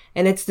down.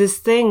 And it's this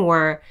thing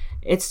where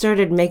it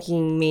started I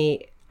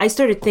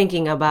started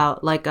thinking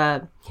about like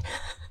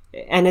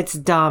and it's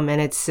dumb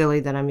and it's silly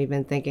that I'm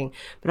even thinking.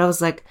 But I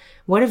was like,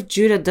 what if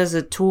Judah does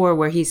a tour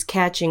where he's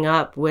catching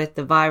up with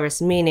the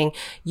virus? Meaning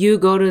you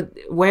go to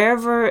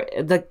wherever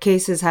the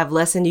cases have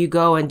lessened, you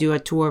go and do a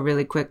tour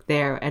really quick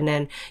there. And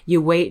then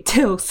you wait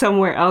till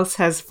somewhere else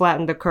has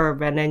flattened the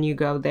curve and then you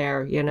go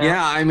there, you know?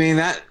 Yeah, I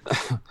mean,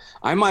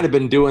 I might have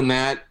been doing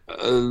that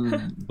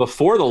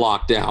before the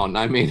lockdown.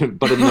 I mean,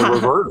 but in the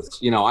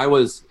reverse, you know, I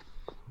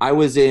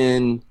was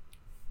in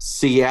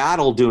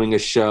Seattle doing a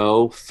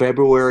show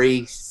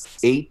February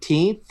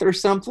 18th or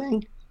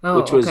something,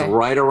 which was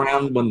right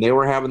around when they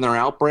were having their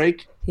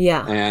outbreak.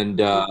 Yeah. And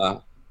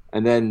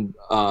then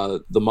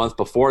the month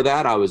before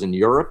that, I was in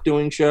Europe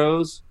doing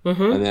shows.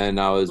 And then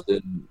I was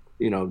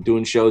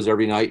doing shows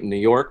every night in New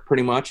York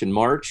pretty much in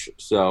March.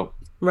 So,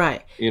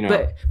 right. You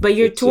know, but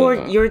your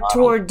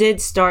tour did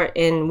start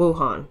in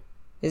Wuhan.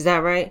 Is that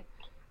right?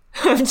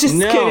 I'm just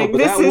kidding. But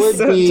this that is would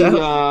so be,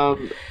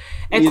 dumb.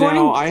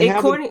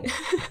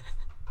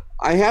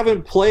 I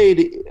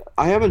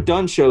haven't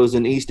done shows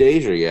in East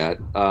Asia yet.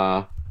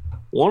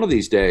 One of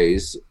these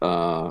days,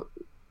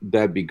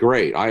 that'd be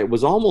great. I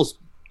was almost,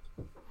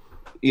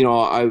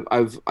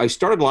 I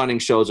started lining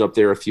shows up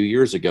there a few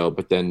years ago,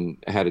 but then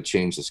had to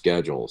change the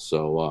schedule.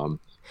 So,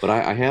 but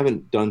I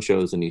haven't done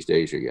shows in East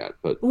Asia yet.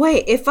 But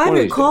wait, if I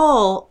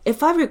recall,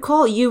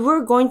 you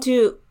were going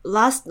to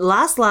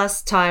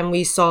last time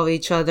we saw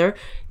each other,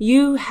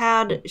 you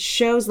had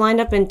shows lined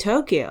up in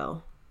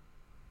Tokyo.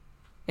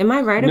 Am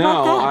I right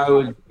about that?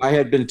 No, I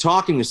had been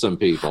talking to some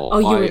people. Oh,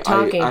 you were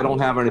talking. I don't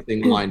have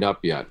anything lined up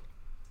yet.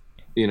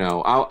 You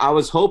know, I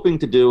was hoping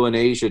to do an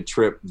Asia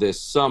trip this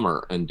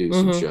summer and do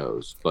some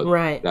shows,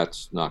 but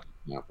that's not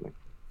happening.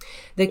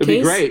 It'd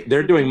be great.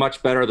 They're doing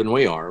much better than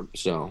we are,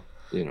 so,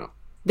 you know.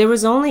 There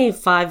was only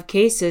 5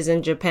 cases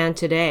in Japan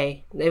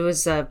today. It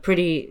was a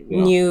pretty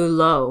new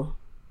low.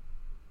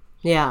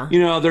 Yeah. You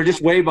know, they're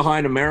just way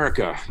behind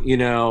America. You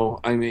know,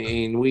 I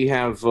mean, we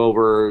have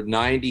over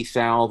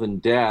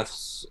 90,000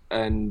 deaths,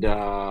 and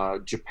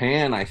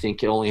Japan, I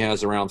think, only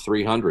has around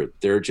 300.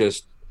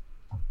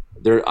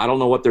 I don't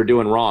know what they're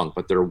doing wrong,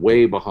 but they're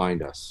way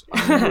behind us.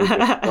 I mean,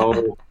 they're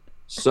just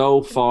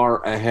so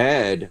far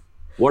ahead.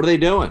 What are they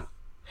doing?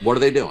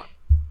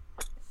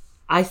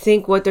 I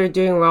think what they're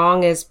doing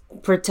wrong is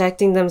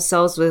protecting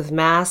themselves with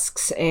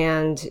masks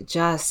and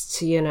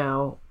just, You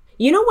know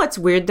what's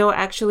weird, though?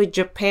 Actually,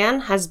 Japan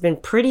has been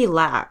pretty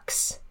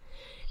lax.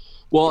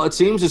 Well, it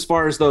seems as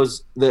far as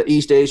the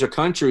East Asia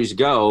countries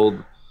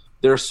go,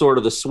 they're sort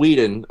of the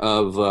Sweden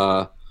of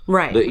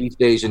the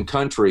East Asian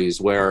countries,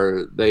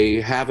 where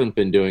they haven't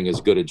been doing as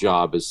good a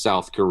job as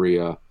South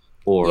Korea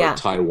or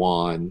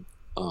Taiwan.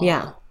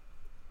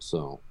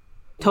 So.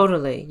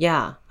 Totally,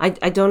 yeah. I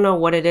don't know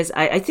what it is.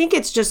 I think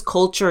it's just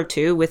culture,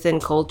 too, within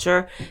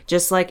culture.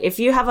 Just like if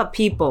you have a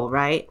people,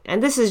 right?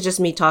 And this is just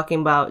me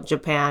talking about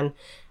Japan,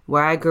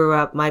 where I grew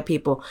up, my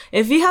people.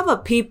 If you have a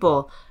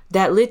people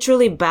that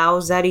literally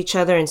bows at each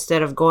other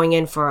instead of going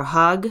in for a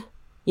hug,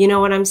 you know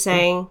what I'm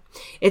saying?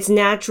 It's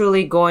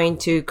naturally going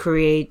to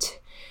create,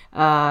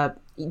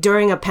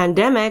 during a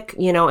pandemic,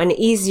 an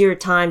easier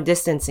time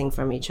distancing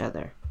from each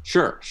other.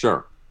 Sure.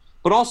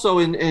 But also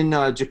in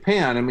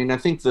Japan, I mean, I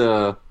think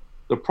the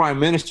prime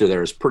minister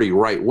there is pretty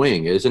right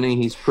wing, isn't he?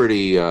 He's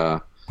pretty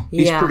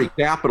pretty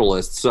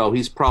capitalist, so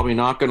he's probably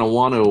not going to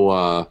want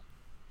to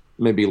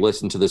maybe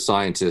listen to the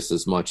scientists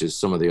as much as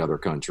some of the other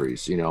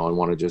countries, and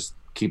want to just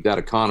keep that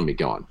economy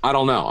going. I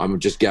don't know. I'm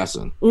just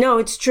guessing. No,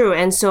 it's true.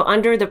 And so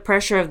under the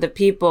pressure of the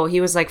people,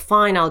 he was like,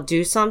 fine, I'll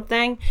do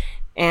something.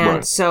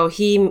 And so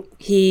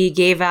he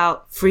gave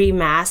out free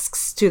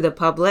masks to the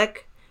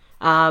public,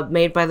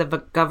 made by the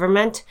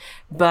government.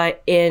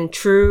 But in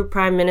true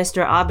Prime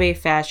Minister Abe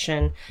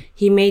fashion,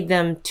 he made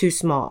them too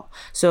small.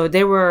 So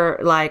they were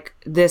like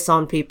this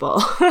on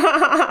people.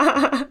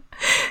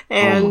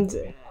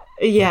 And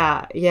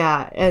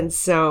yeah. And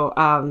so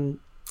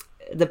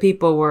the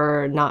people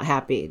were not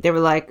happy. They were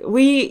like,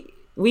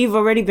 we've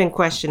already been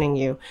questioning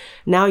you.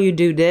 Now you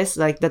do this,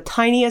 like the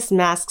tiniest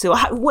mask. So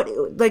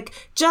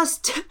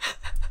just...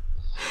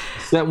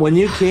 That when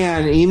you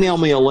can, email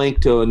me a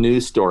link to a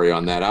news story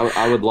on that.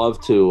 I would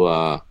love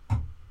to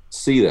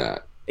see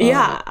that.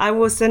 Yeah, I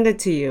will send it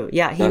to you.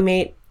 Yeah, he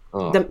made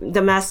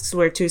the masks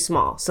were too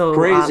small. So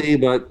crazy,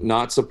 but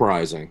not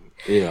surprising.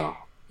 Yeah.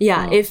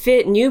 Yeah, it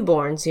fit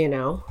newborns,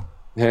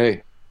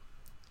 Hey,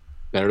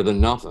 better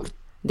than nothing.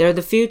 They're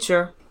the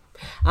future.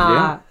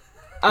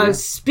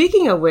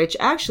 Speaking of which,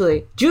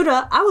 actually,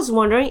 Judah, I was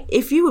wondering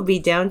if you would be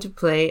down to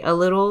play a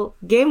little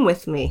game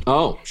with me.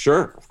 Oh,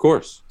 sure, of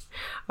course.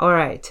 All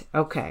right.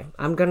 Okay.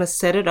 I'm going to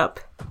set it up.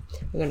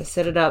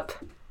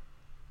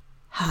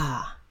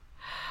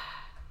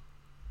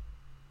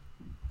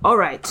 All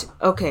right.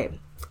 Okay.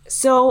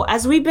 So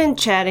as we've been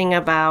chatting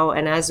about,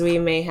 and as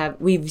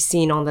we've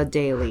seen on the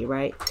daily,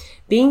 right?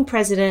 Being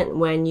president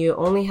when you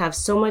only have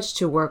so much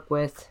to work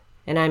with,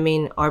 and I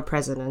mean our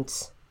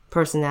president's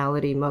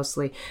personality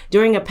mostly,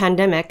 during a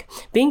pandemic,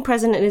 being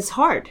president is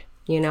hard,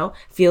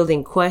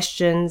 fielding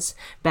questions,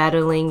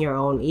 battling your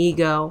own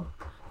ego,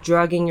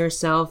 drugging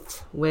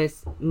yourself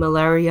with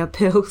malaria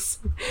pills,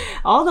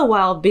 all the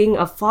while being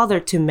a father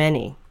to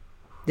many.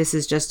 This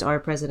is just our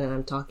president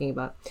I'm talking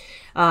about.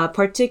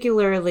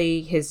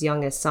 Particularly his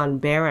youngest son,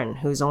 Barron,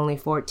 who's only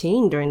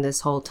 14 during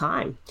this whole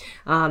time.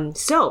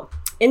 So,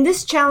 in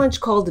this challenge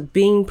called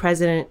Being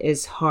President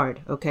is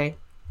Hard, okay?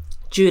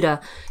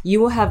 Judah, you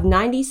will have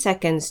 90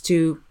 seconds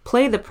to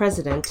play the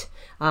president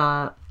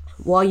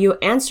while you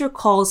answer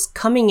calls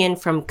coming in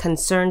from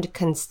concerned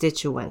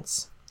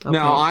constituents. Okay?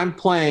 Now, I'm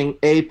playing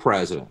a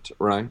president,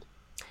 right?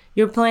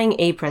 You're playing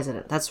a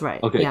president. That's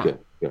right. Okay, yeah. good.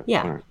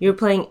 Yeah, right. You're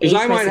playing a Because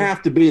I president. might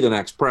have to be the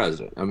next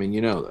president. I mean, you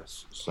know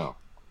this, so.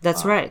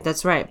 That's right.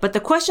 That's right. But the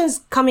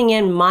questions coming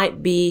in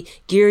might be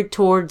geared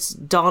towards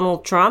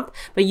Donald Trump,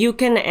 but you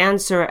can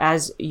answer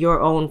as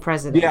your own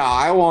president. Yeah,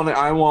 I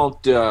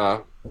won't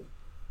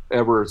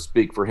ever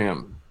speak for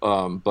him.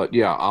 But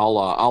yeah,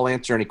 I'll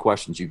answer any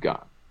questions you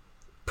got.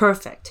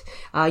 Perfect.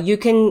 You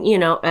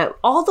can,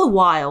 all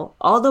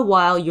the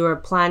while you're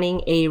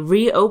planning a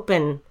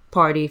reopen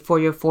party for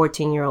your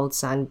 14-year-old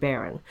son,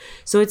 Barron.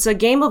 So it's a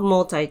game of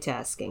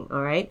multitasking,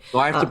 all right? So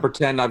I have to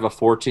pretend I have a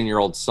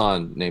 14-year-old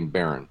son named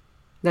Barron.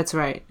 That's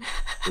right.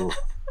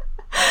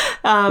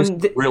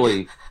 It's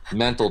really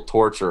mental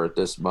torture at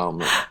this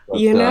moment. But,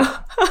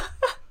 yeah,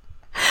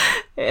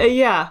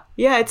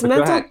 it's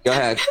mental. Go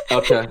ahead.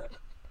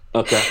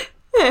 Okay.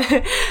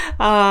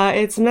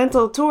 It's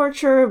mental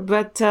torture,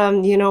 but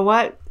you know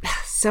what?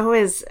 So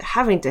is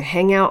having to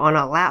hang out on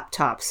a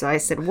laptop. So I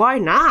said, why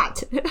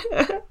not?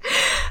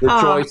 Your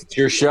choice. It's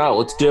your show.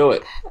 Let's do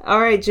it. All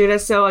right, Judah.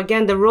 So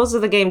again, the rules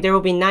of the game, there will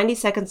be 90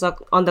 seconds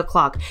on the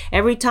clock.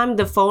 Every time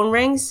the phone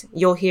rings,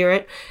 you'll hear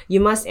it.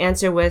 You must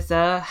answer with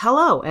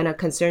hello, and a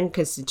concerned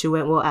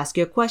constituent will ask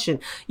you a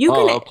question. You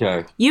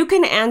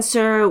can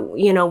answer,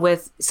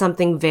 with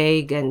something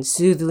vague and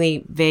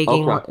soothingly vague.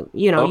 Okay.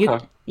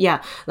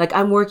 Like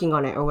I'm working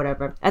on it or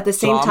whatever. At the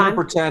same I'm time,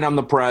 going to pretend I'm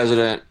the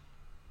president.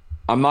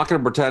 I'm not going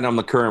to pretend I'm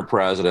the current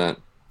president.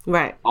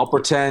 Right. I'll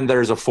pretend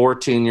there's a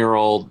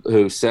 14-year-old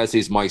who says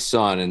he's my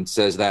son and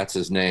says that's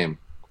his name.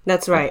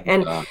 That's right.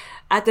 And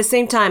at the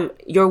same time,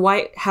 your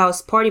White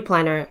House party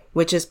planner,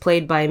 which is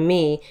played by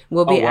me,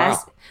 will be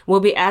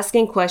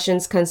asking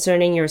questions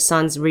concerning your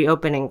son's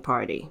reopening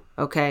party.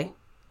 Okay?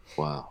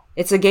 Wow.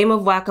 It's a game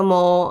of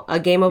whack-a-mole, a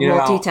game of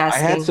multitasking. I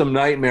had some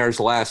nightmares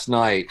last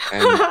night,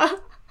 and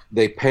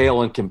they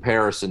pale in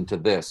comparison to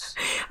this.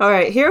 All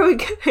right, here we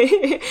go.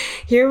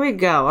 Here we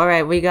go. All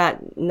right, we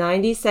got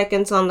 90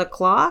 seconds on the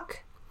clock.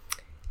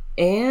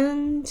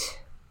 And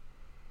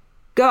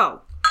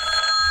go.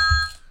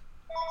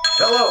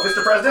 Hello,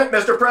 Mr. President.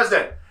 Mr.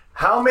 President,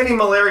 how many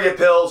malaria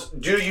pills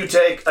do you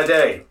take a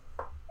day?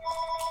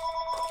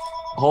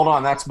 Hold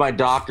on, that's my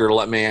doctor.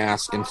 Let me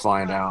ask and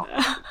find out.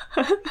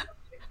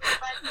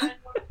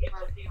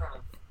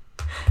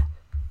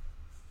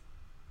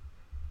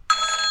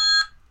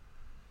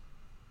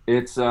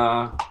 It's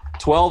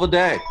 12 a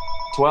day.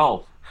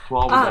 12 a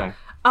day.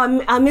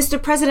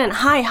 Mr. President,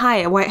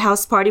 hi, White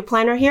House party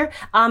planner here.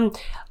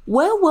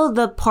 Where will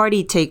the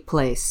party take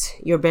place?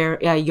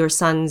 Your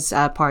son's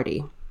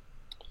party.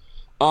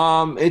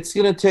 It's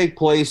gonna take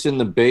place in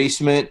the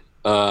basement,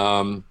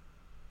 because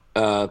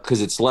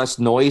it's less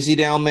noisy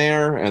down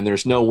there, and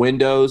there's no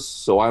windows,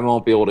 so I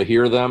won't be able to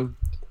hear them,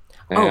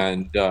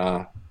 and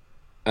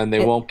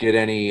they won't get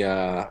any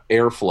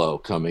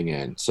airflow coming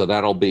in. So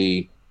that'll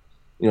be,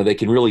 they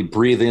can really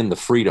breathe in the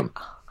freedom,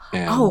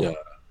 and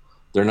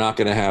they're not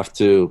going to have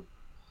to,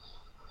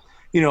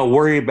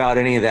 worry about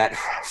any of that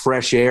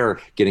fresh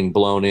air getting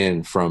blown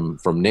in from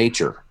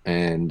nature.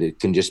 And it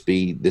can just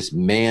be this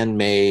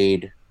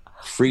man-made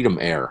freedom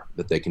air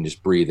that they can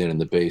just breathe in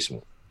the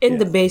basement. In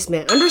the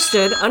basement.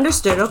 Understood.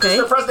 Okay.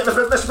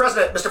 Mr.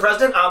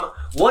 President,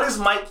 what is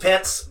Mike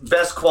Pence's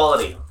best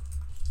quality?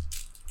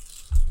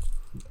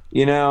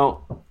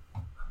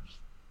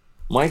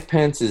 Mike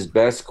Pence's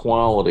best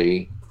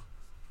quality,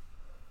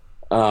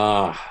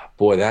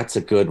 boy, that's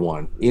a good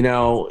one.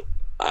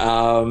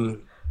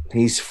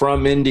 He's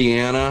from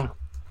Indiana,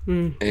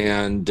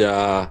 and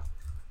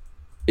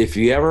if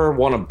you ever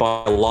want to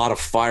buy a lot of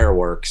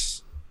fireworks,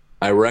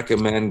 I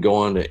recommend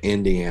going to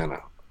Indiana.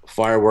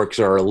 Fireworks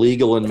are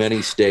illegal in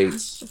many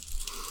states,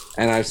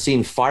 and I've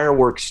seen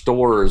fireworks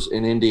stores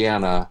in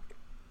Indiana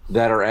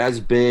that are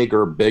as big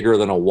or bigger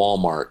than a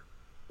Walmart.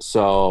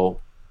 So,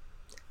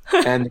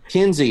 and the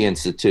Kinsey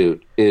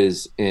Institute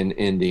is in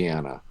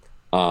Indiana,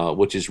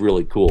 which is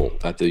really cool,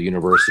 at the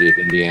University of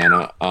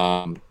Indiana.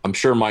 I'm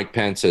sure Mike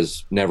Pence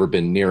has never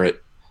been near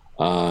it.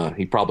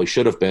 He probably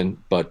should have been,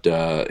 but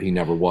he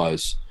never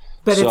was.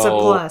 But it's a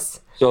plus.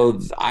 So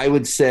I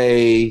would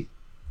say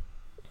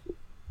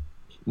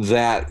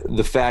that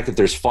the fact that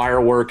there's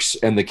fireworks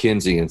and the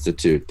Kinsey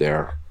Institute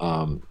there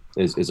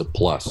is a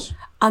plus.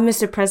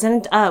 Mr.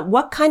 President,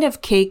 what kind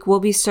of cake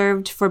will be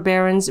served for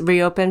Barron's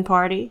reopen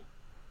party?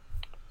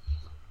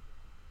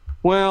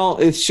 Well,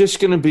 it's just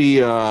going to be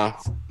a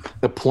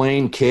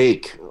plain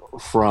cake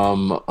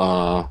from...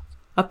 a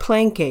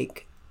plain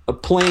cake? A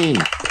plain,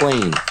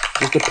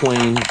 just a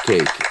plain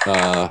cake.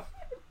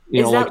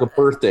 Like a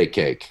birthday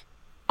cake.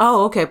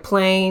 Oh, okay.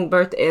 Plain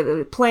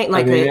birthday, plain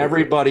like I mean,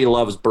 everybody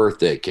loves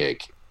birthday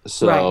cake.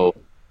 So, right.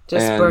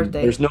 Just and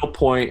birthday. there's no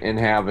point in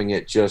having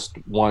it just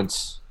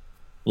once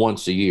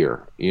a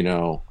year. You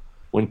know,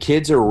 when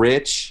kids are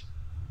rich,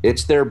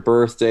 it's their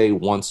birthday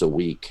once a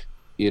week.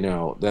 You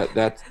know,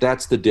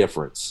 that's the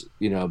difference.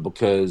 You know,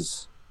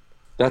 because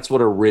that's what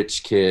a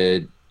rich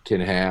kid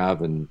can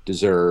have and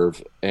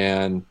deserve,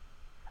 and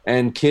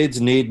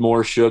kids need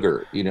more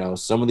sugar. You know,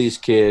 some of these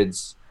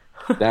kids,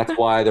 that's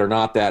why they're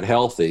not that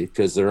healthy,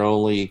 because they're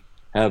only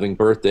having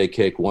birthday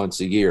cake once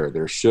a year.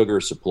 Their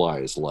sugar supply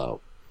is low.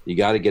 You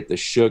got to get the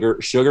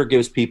sugar. Sugar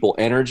gives people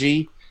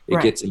energy. It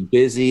Right. gets them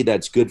busy.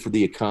 That's good for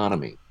the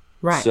economy.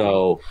 Right.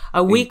 So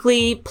a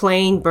weekly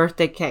plain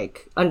birthday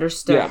cake.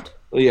 Understood.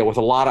 yeah, with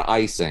a lot of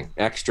icing,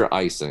 extra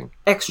icing.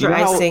 Extra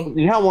icing.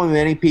 You know how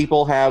many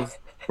people have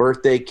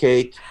birthday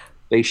cake?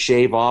 They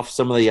shave off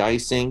some of the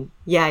icing.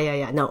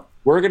 Yeah. No.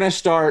 We're going to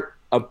start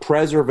a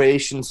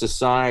preservation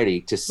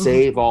society to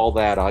save all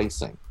that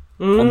icing.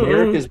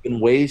 America's been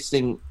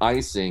wasting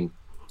icing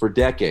for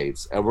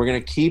decades, and we're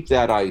going to keep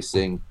that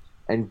icing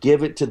and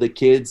give it to the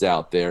kids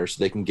out there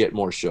so they can get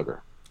more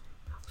sugar.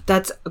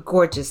 That's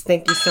gorgeous.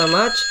 Thank you so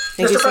much.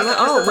 Thank Mr. you so much. President,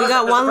 Oh, we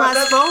got one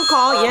last phone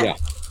call. Yeah.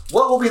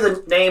 What will be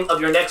the name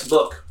of your next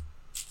book?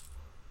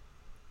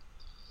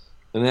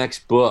 The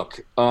next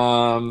book.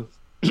 Oh,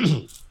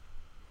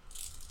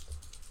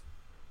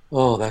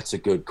 that's a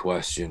good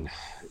question.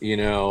 You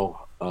know,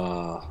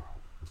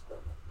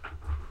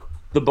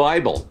 the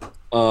Bible.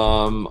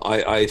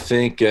 I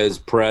think as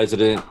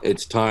president,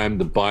 it's time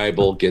the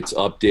Bible gets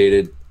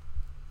updated.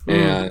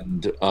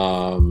 And,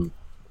 you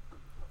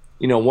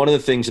know, one of the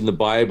things in the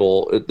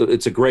Bible,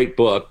 it's a great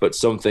book, but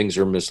some things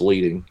are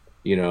misleading.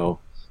 You know,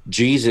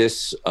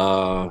 Jesus,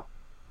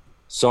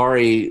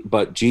 sorry,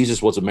 but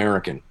Jesus was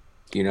American.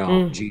 You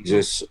know,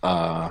 Jesus,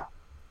 I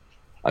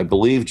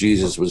believe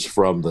Jesus was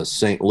from the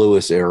St.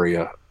 Louis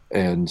area.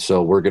 And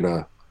so we're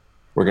gonna,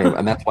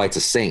 and that's why it's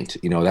a saint,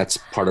 you know, that's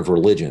part of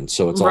religion.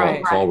 So it's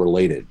all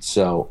related.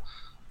 So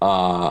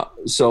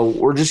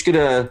we're just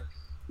gonna,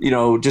 you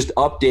know, just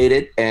update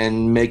it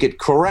and make it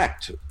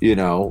correct, you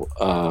know,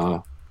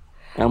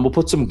 and we'll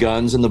put some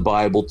guns in the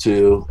Bible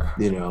too,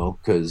 you know,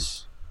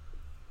 because,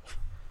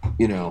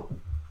 you know,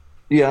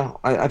 yeah,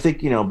 I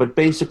think, you know, but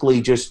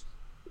basically just,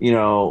 you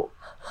know,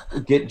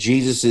 get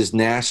Jesus's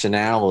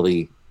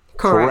nationality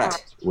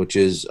correct, which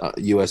is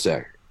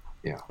USA.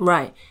 Yeah.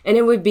 Right. And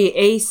it would be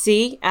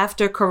AC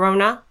after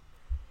Corona.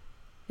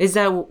 Is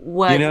that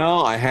what? You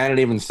know, I hadn't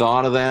even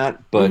thought of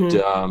that, but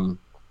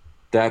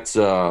that's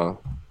a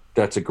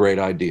great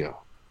idea.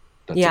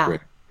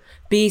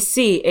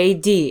 BC,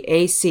 AD,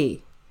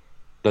 AC.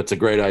 That's a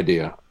great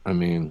idea. I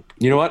mean,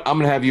 you know what? I'm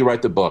going to have you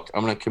write the book.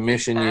 I'm going to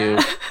commission you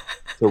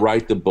to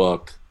write the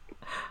book.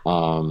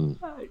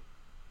 I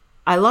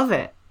love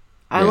it.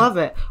 I love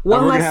it. We're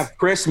going to have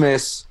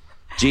Christmas,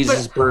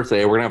 Jesus'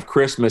 birthday. We're going to have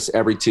Christmas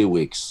every 2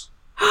 weeks.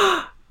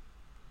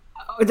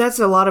 That's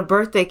a lot of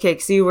birthday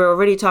cakes. You were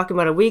already talking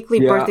about a weekly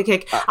birthday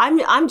cake.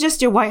 I'm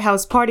just your White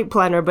House party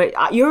planner, but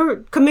you're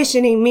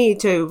commissioning me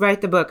to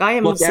write the book. I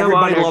am so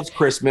everybody honored. loves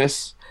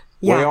Christmas.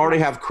 Yeah. We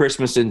already have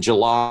Christmas in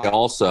July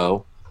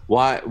also.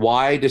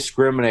 Why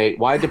discriminate?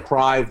 Why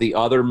deprive the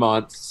other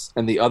months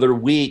and the other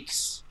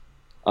weeks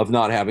of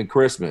not having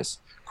Christmas?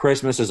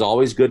 Christmas is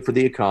always good for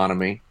the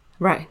economy.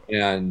 Right.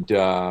 And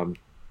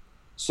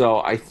so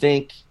I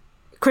think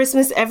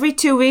Christmas every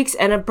 2 weeks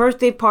and a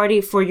birthday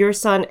party for your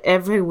son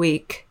every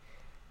week.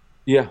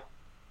 Yeah.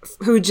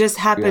 Who just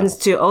happens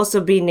to also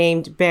be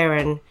named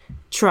Barron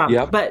Trump.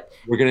 Yep. But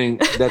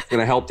that's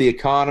gonna help the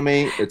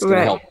economy. It's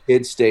gonna help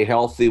kids stay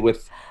healthy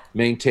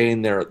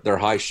maintain their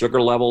high sugar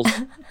levels.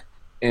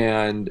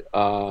 And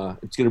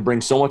it's gonna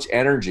bring so much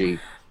energy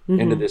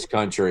into this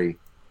country.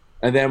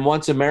 And then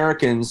once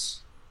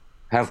Americans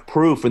have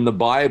proof in the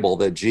Bible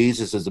that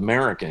Jesus is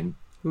American,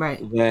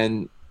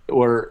 then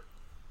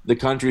the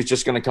country's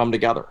just going to come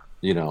together.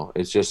 You know,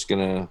 it's just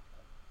going to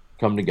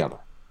come together.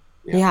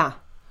 Yeah.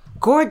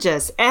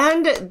 Gorgeous.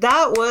 And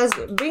that was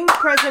Being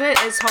President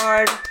is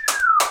Hard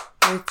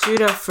with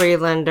Judah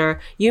Friedlander.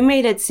 You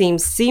made it seem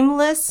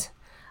seamless.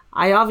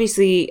 I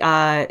obviously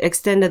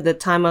extended the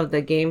time of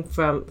the game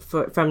from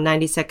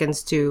 90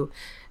 seconds to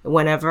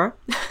whenever.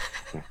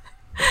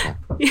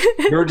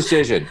 Your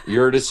decision.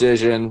 You're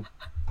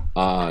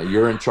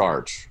in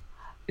charge.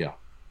 Yeah.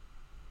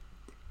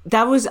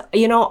 That was,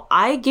 you know,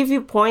 I give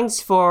you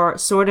points for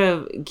sort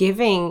of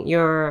giving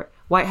your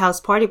White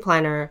House party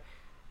planner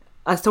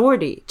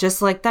authority,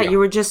 just like that. Yeah. You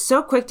were just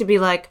so quick to be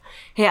like,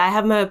 hey, I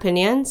have my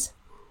opinions,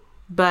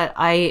 but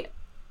I'm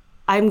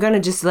going to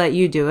just let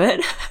you do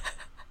it.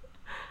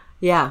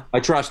 Yeah.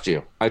 I trust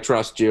you.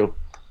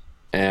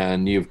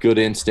 And you have good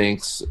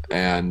instincts,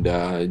 and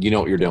you know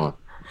what you're doing.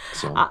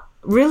 So.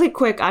 Really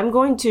quick, I'm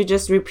going to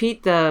just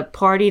repeat the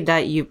party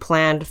that you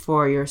planned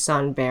for your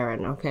son,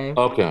 Barron, okay?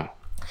 Okay.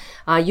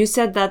 You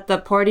said that the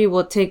party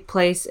will take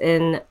place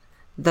in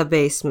the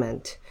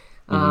basement.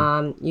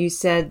 You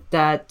said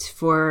that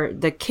for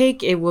the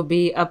cake, it will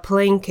be a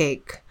plain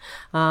cake,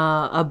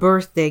 a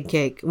birthday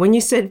cake. When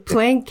you said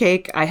plain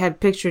cake, I had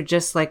pictured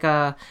just like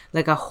a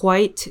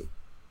white,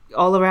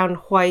 all around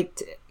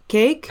white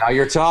cake. Now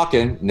you're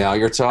talking.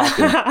 That's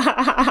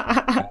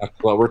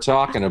what we're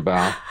talking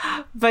about.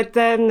 But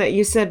then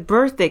you said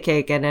birthday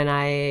cake, and then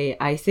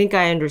I think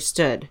I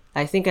understood.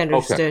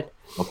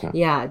 Okay.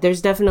 Yeah,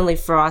 there's definitely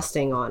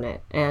frosting on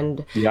it,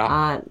 and you're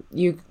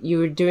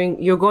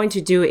going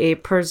to do a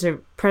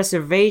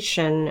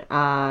preservation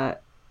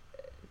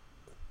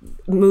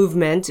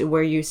movement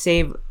where you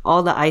save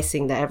all the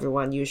icing that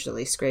everyone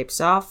usually scrapes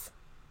off.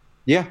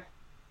 Yeah.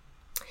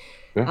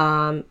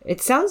 It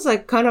sounds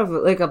like kind of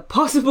like a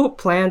possible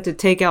plan to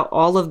take out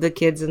all of the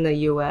kids in the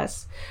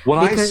U.S. When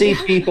I see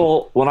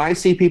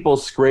people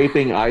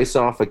scraping ice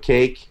off a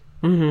cake,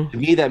 to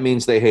me that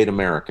means they hate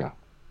America.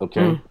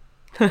 Okay,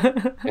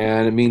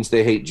 and it means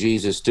they hate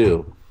Jesus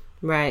too.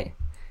 Right,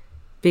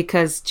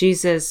 because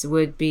Jesus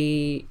would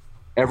be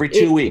every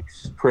 2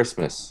 weeks,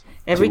 Christmas.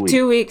 Every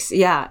 2 weeks,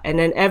 yeah, and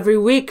then every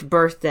week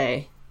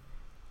birthday.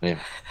 Yeah.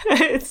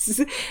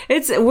 It's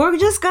we're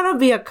just gonna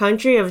be a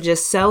country of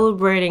just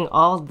celebrating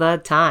all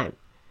the time.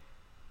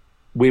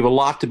 We have a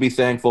lot to be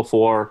thankful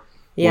for.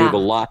 Yeah. We have a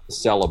lot to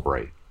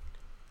celebrate.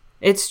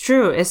 It's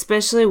true,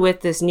 especially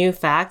with this new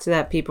fact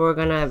that people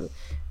are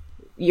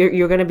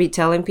you're gonna be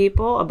telling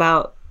people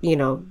about,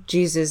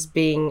 Jesus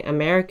being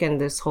American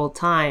this whole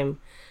time,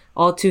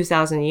 all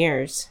 2,000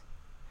 years.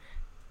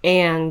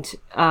 And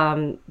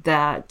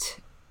that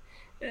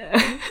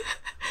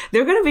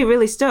they're gonna be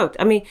really stoked.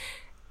 I mean,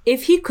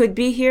 if he could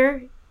be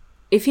here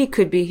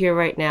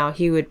right now,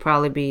 he would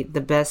probably be the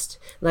best,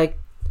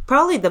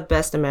 probably the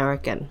best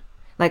American.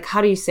 How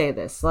do you say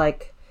this?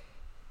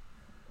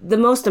 The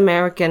most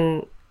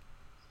American,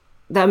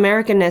 the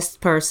Americanist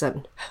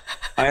person.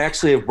 I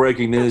actually have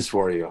breaking news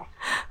for you.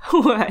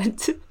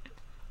 What?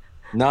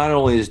 Not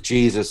only is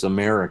Jesus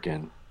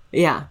American,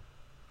 yeah,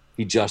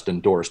 he just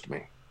endorsed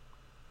me.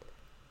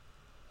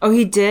 Oh,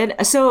 he did?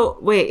 So,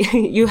 wait,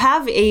 you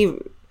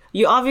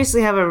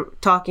obviously have a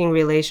talking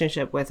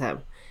relationship with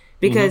him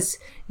because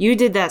you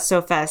did that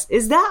so fast.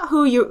 Is that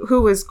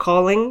who was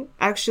calling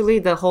actually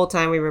the whole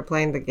time we were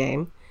playing the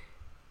game?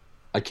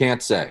 I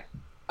can't say.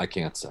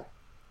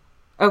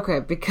 Okay,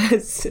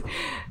 because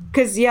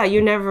yeah,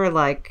 you never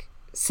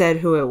said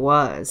who it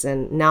was,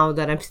 and now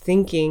that I'm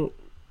thinking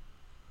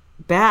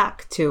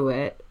back to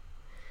it,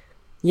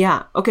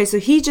 yeah. Okay, so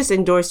he just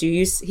endorsed you.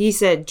 He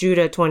said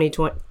Judah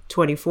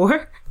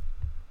 2024.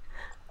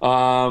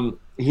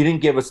 He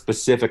didn't give a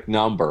specific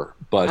number,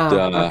 but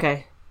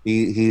okay.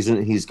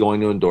 He's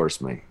going to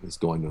endorse me.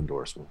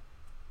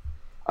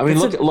 I mean,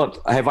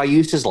 look. Have I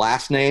used his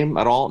last name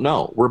at all?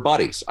 No, we're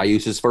buddies. I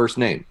use his first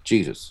name,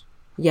 Jesus.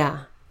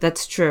 Yeah,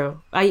 that's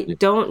true. I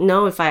don't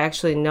know if I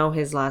actually know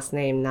his last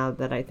name now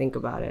that I think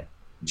about it.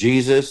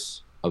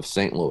 Jesus of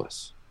St.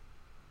 Louis.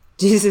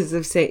 Jesus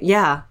of St.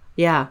 Yeah.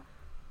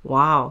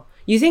 Wow.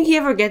 You think he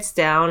ever gets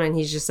down and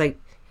he's just like,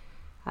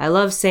 I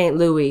love St.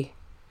 Louis?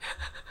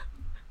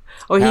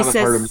 Or he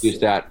says, heard him use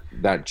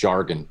that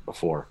jargon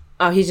before.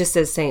 Oh, he just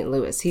says St.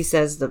 Louis. He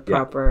says the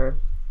proper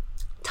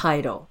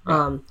title.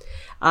 Yeah.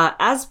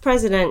 As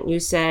president, you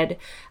said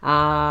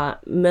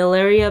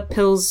malaria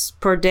pills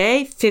per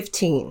day,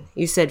 15.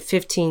 You said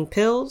 15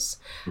 pills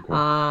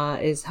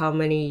is how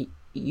many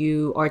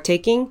you are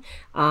taking.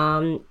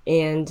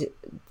 And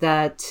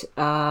that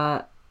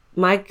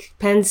Mike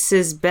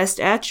Pence's best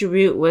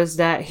attribute was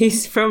that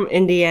he's from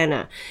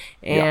Indiana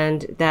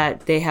and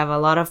that they have a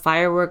lot of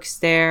fireworks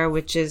there,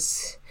 which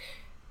is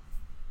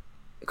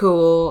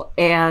cool,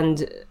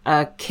 and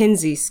a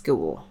Kinsey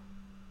school.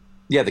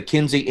 Yeah, the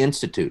Kinsey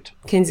Institute.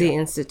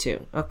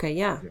 Institute. Okay,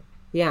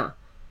 yeah.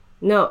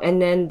 No,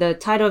 and then the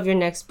title of your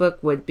next book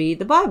would be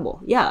the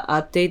Bible. Yeah,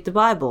 update the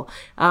Bible.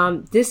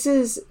 This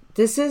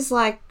is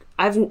like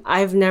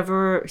I've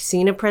never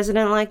seen a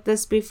president like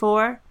this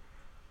before.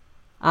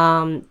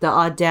 The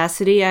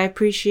audacity I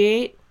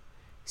appreciate.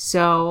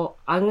 So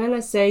I'm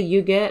gonna say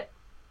you get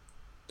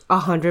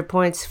 100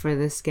 points for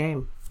this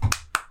game.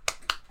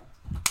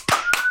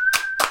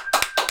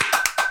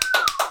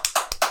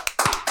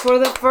 For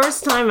the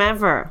first time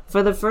ever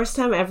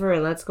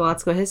in Let's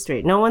Go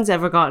history, no one's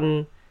ever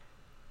gotten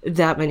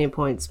that many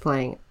points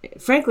playing.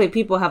 Frankly,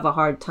 people have a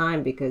hard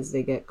time because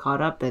they get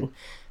caught up in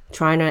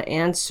trying to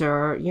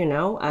answer,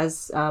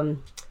 as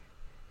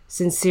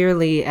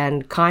sincerely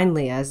and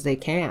kindly as they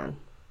can.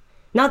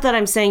 Not that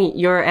I'm saying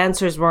your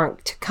answers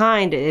weren't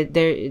kind.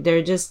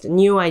 They're just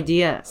new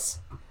ideas.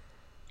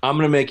 I'm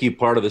going to make you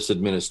part of this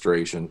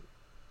administration,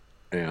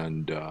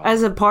 and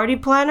as a party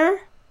planner.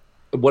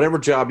 Whatever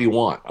job you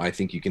want, I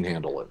think you can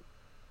handle it.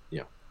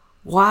 Yeah.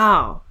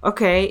 Wow.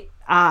 Okay.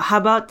 How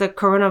about the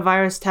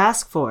coronavirus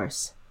task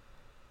force?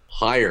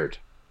 Hired.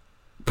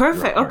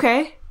 Perfect. Hired.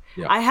 Okay.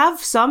 Yeah. I have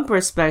some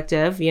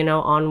perspective,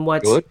 on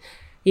what's, good.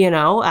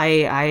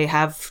 I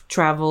have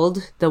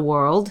traveled the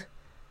world.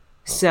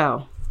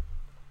 So,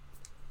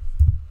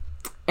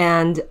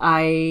 and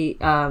I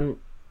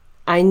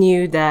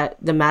knew that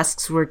the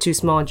masks were too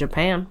small in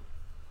Japan.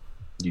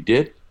 You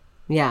did?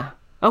 Yeah.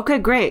 Okay,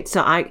 great.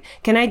 So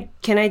can I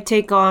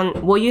take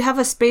on? Will you have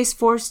a Space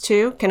Force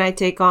too? Can I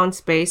take on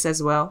space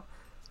as well?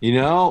 You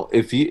know,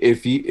 if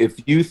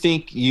you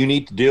think you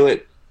need to do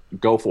it,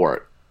 go for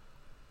it.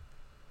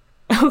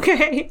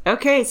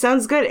 Okay,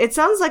 sounds good. It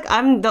sounds like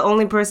I'm the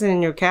only person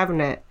in your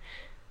cabinet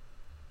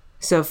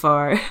so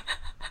far.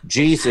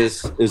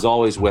 Jesus is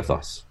always with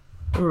us.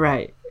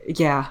 Right.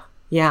 Yeah.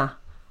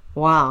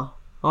 Wow.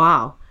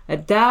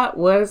 That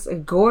was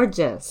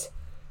gorgeous.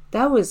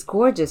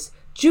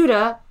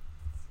 Judah,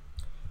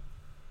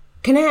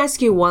 can I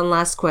ask you one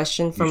last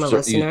question from a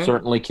listener? You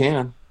certainly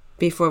can.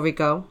 Before we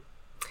go.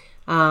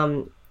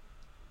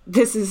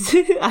 This is,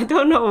 I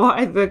don't know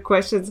why the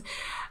questions.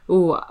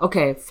 Ooh,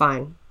 okay,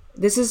 fine.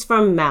 This is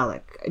from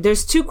Malik.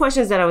 There's two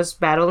questions that I was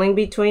battling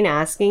between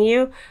asking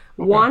you.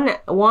 Okay.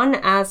 One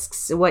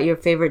asks what your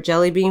favorite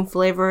jelly bean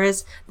flavor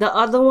is. The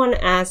other one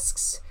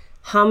asks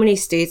how many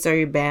states are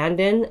you banned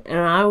in? And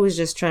I was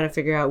just trying to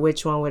figure out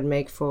which one would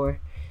make for,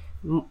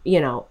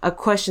 a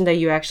question that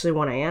you actually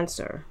want to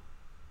answer.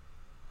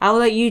 I'll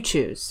let you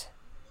choose.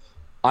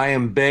 I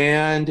am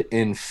banned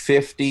in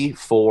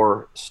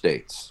 54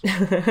 states.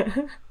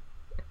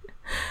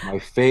 My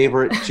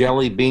favorite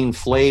jelly bean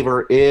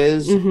flavor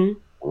is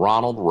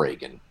Ronald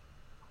Reagan.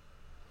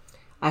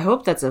 I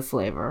hope that's a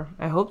flavor.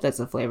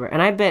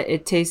 And I bet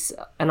it tastes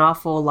an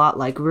awful lot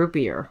like root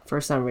beer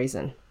for some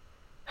reason.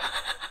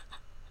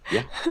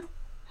 Yeah.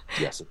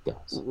 Yes, it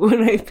does.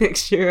 When I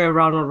picture a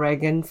Ronald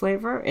Reagan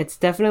flavor, it's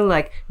definitely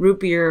like root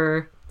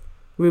beer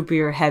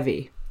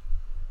heavy.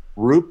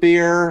 Root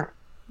beer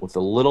with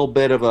a little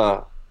bit of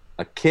a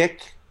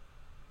kick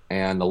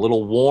and a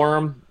little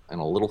warm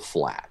and a little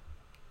flat.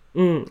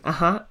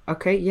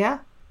 Okay, yeah.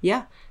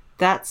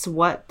 That's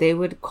what they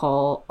would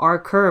call our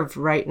curve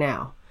right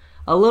now.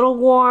 A little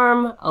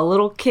warm, a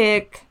little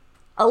kick,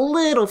 a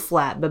little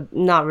flat, but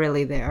not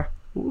really there.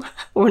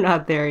 We're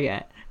not there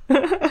yet.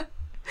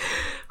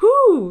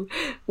 Whew.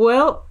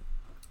 Well,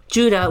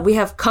 Judah, we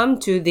have come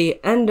to the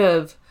end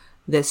of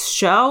this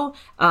show.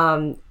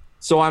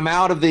 So I'm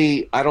out of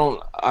the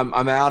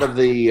I'm out of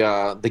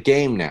the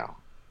game now.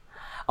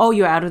 Oh,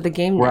 you're out of the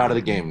game now. We're out of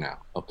the game now.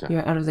 Okay.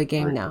 You're out of the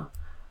game now.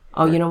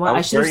 Oh, you know what?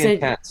 I should have said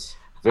intense.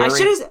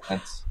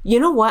 You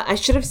know what? I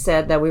should have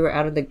said that we were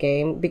out of the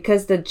game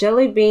because the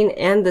jelly bean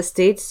and the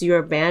states you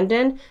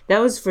abandoned, that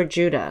was for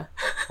Judah.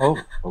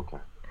 Oh, okay.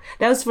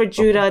 That was for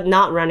Judah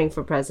not running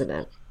for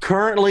president.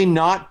 Currently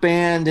not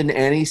banned in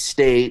any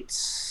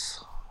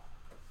states.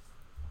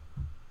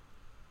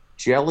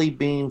 Jelly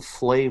bean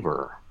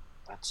flavor.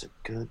 That's a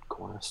good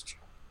question.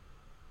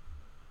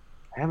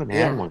 I haven't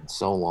had one in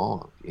so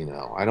long,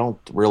 I don't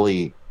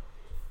really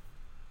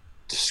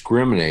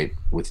discriminate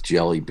with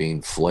jelly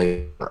bean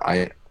flavor.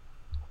 I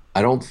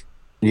don't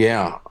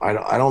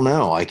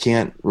know. I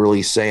can't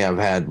really say I've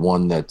had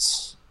one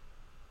that's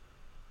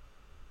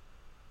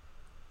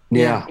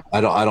I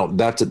don't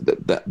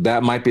that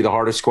might be the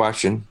hardest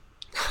question.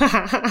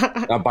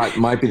 That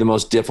might be the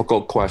most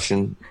difficult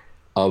question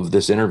of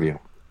this interview.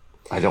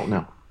 I don't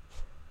know.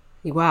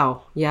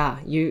 Wow. Yeah.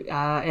 You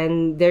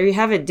and there you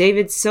have it,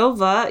 David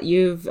Silva.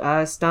 You've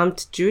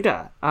stumped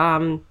Judah.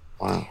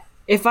 Wow.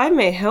 If I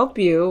may help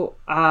you,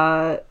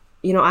 I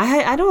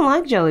don't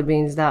like jelly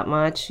beans that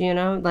much.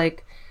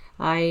 Like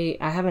I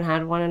haven't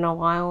had one in a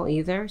while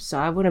either, so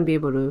I wouldn't be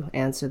able to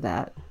answer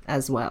that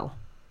as well.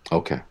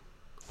 Okay.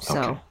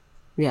 So,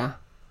 yeah.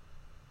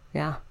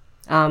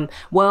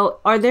 Well,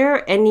 are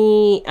there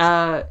any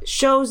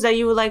shows that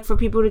you would like for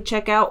people to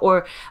check out,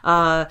 or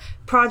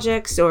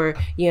projects, or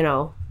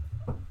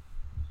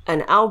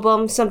an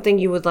album, something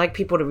you would like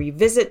people to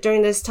revisit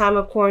during this time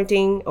of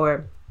quarantine,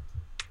 or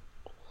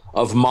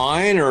of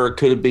mine, or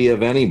could it be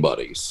of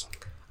anybody's?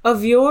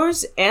 Of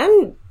yours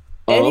and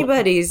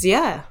anybody's,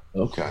 yeah.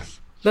 Okay.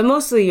 But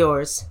mostly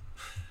yours.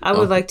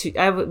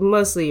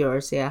 Mostly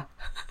yours, yeah.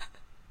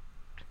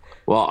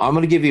 Well, I'm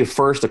going to give you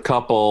first a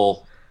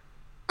couple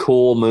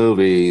cool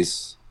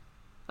movies.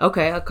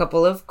 Okay, a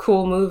couple of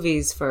cool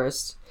movies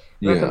first.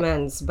 Yeah.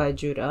 Recommends by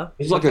Judah.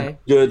 It's like a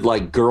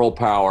good girl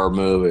power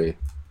movie.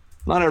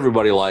 Not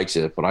everybody likes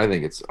it, but I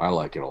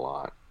like it a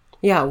lot.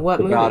 Yeah,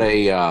 what movie?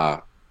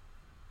 About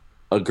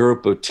a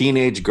group of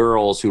teenage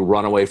girls who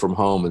run away from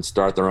home and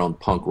start their own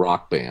punk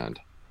rock band.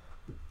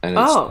 And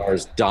it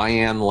stars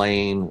Diane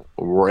Lane,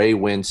 Ray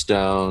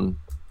Winstone.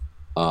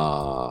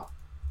 I'm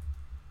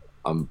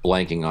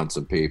blanking on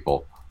some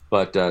people.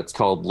 But it's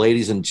called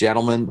Ladies and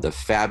Gentlemen, The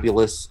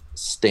Fabulous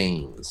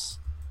Stains.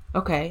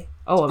 Okay.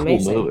 Oh, it's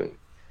amazing. Cool movie.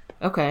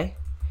 Okay.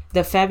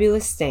 The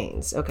Fabulous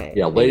Stains. Okay.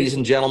 Yeah, Ladies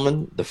and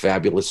Gentlemen, The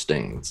Fabulous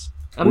Stains.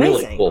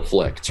 Amazing. Really cool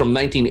flick. It's from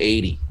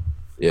 1980.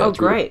 Yeah, oh,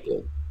 great.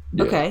 Really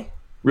yeah. Okay.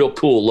 Real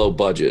cool, low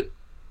budget,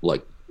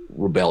 like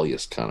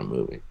rebellious kind of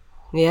movie.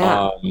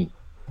 Yeah.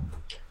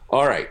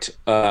 All right.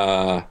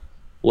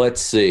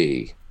 Let's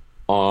see.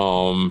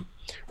 Well,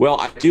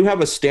 I do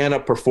have a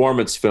stand-up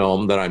performance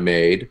film that I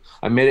made.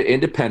 I made it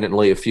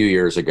independently a few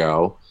years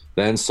ago,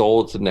 then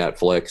sold it to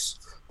Netflix.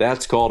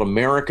 That's called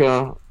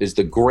America is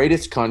the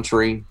Greatest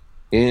Country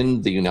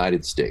in the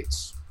United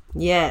States.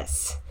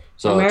 Yes.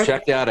 So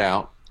check that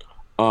out.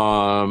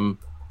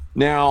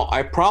 Now,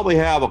 I probably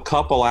have a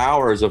couple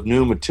hours of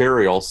new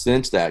material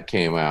since that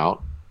came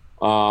out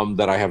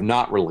that I have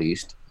not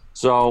released.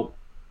 So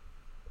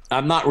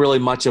I'm not really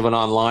much of an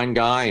online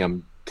guy.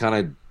 I'm kind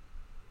of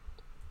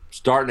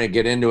starting to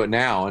get into it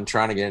now and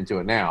trying to get into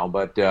it now.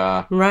 But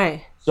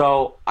right.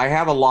 So I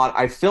have a lot.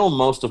 I film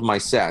most of my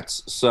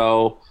sets.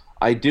 So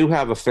I do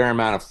have a fair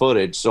amount of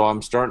footage. So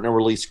I'm starting to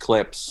release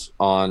clips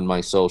on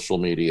my social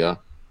media.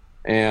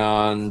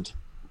 And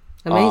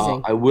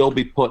amazing. I will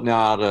be putting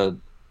out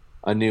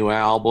a new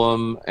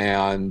album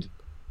and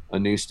a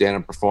new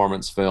stand-up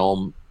performance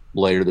film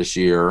later this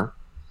year.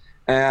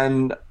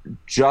 And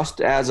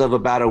just as of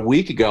about a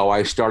week ago,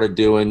 I started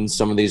doing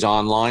some of these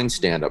online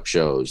stand-up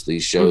shows,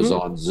 these shows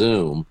on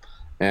Zoom,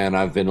 and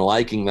I've been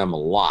liking them a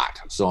lot.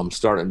 So I'm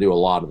starting to do a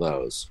lot of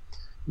those.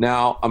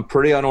 Now, I'm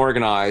pretty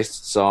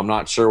unorganized, so I'm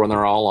not sure when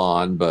they're all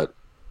on, but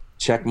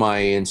check my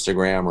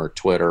Instagram or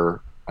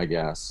Twitter, I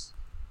guess.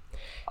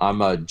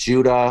 I'm a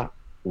Judah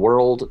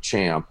World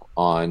Champ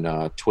on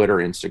Twitter,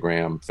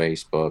 Instagram,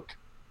 Facebook.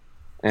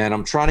 And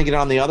I'm trying to get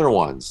on the other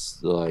ones,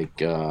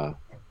 like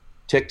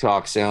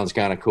TikTok sounds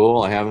kind of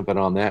cool. I haven't been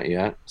on that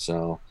yet.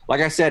 So,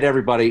 like I said,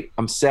 everybody,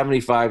 I'm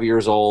 75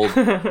 years old.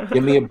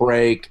 Give me a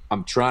break.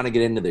 I'm trying to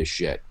get into this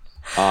shit.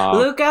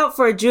 Look out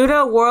for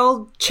Judah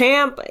World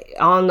Champ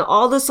on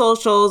all the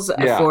socials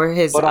for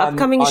his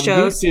upcoming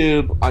shows.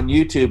 On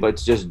YouTube,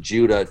 it's just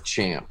Judah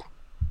Champ.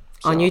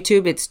 So. On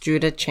YouTube, it's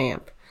Judah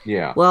Champ.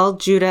 Yeah. Well,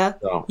 Judah,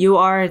 you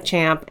are a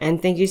champ,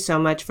 and thank you so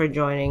much for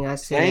joining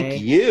us today.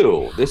 Thank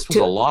you. This was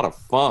a lot of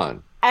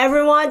fun.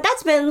 Everyone,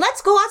 that's been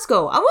Let's Go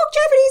Atsuko, a woke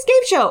Japanese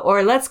game show,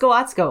 or Let's Go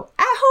Atsuko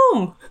at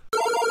home.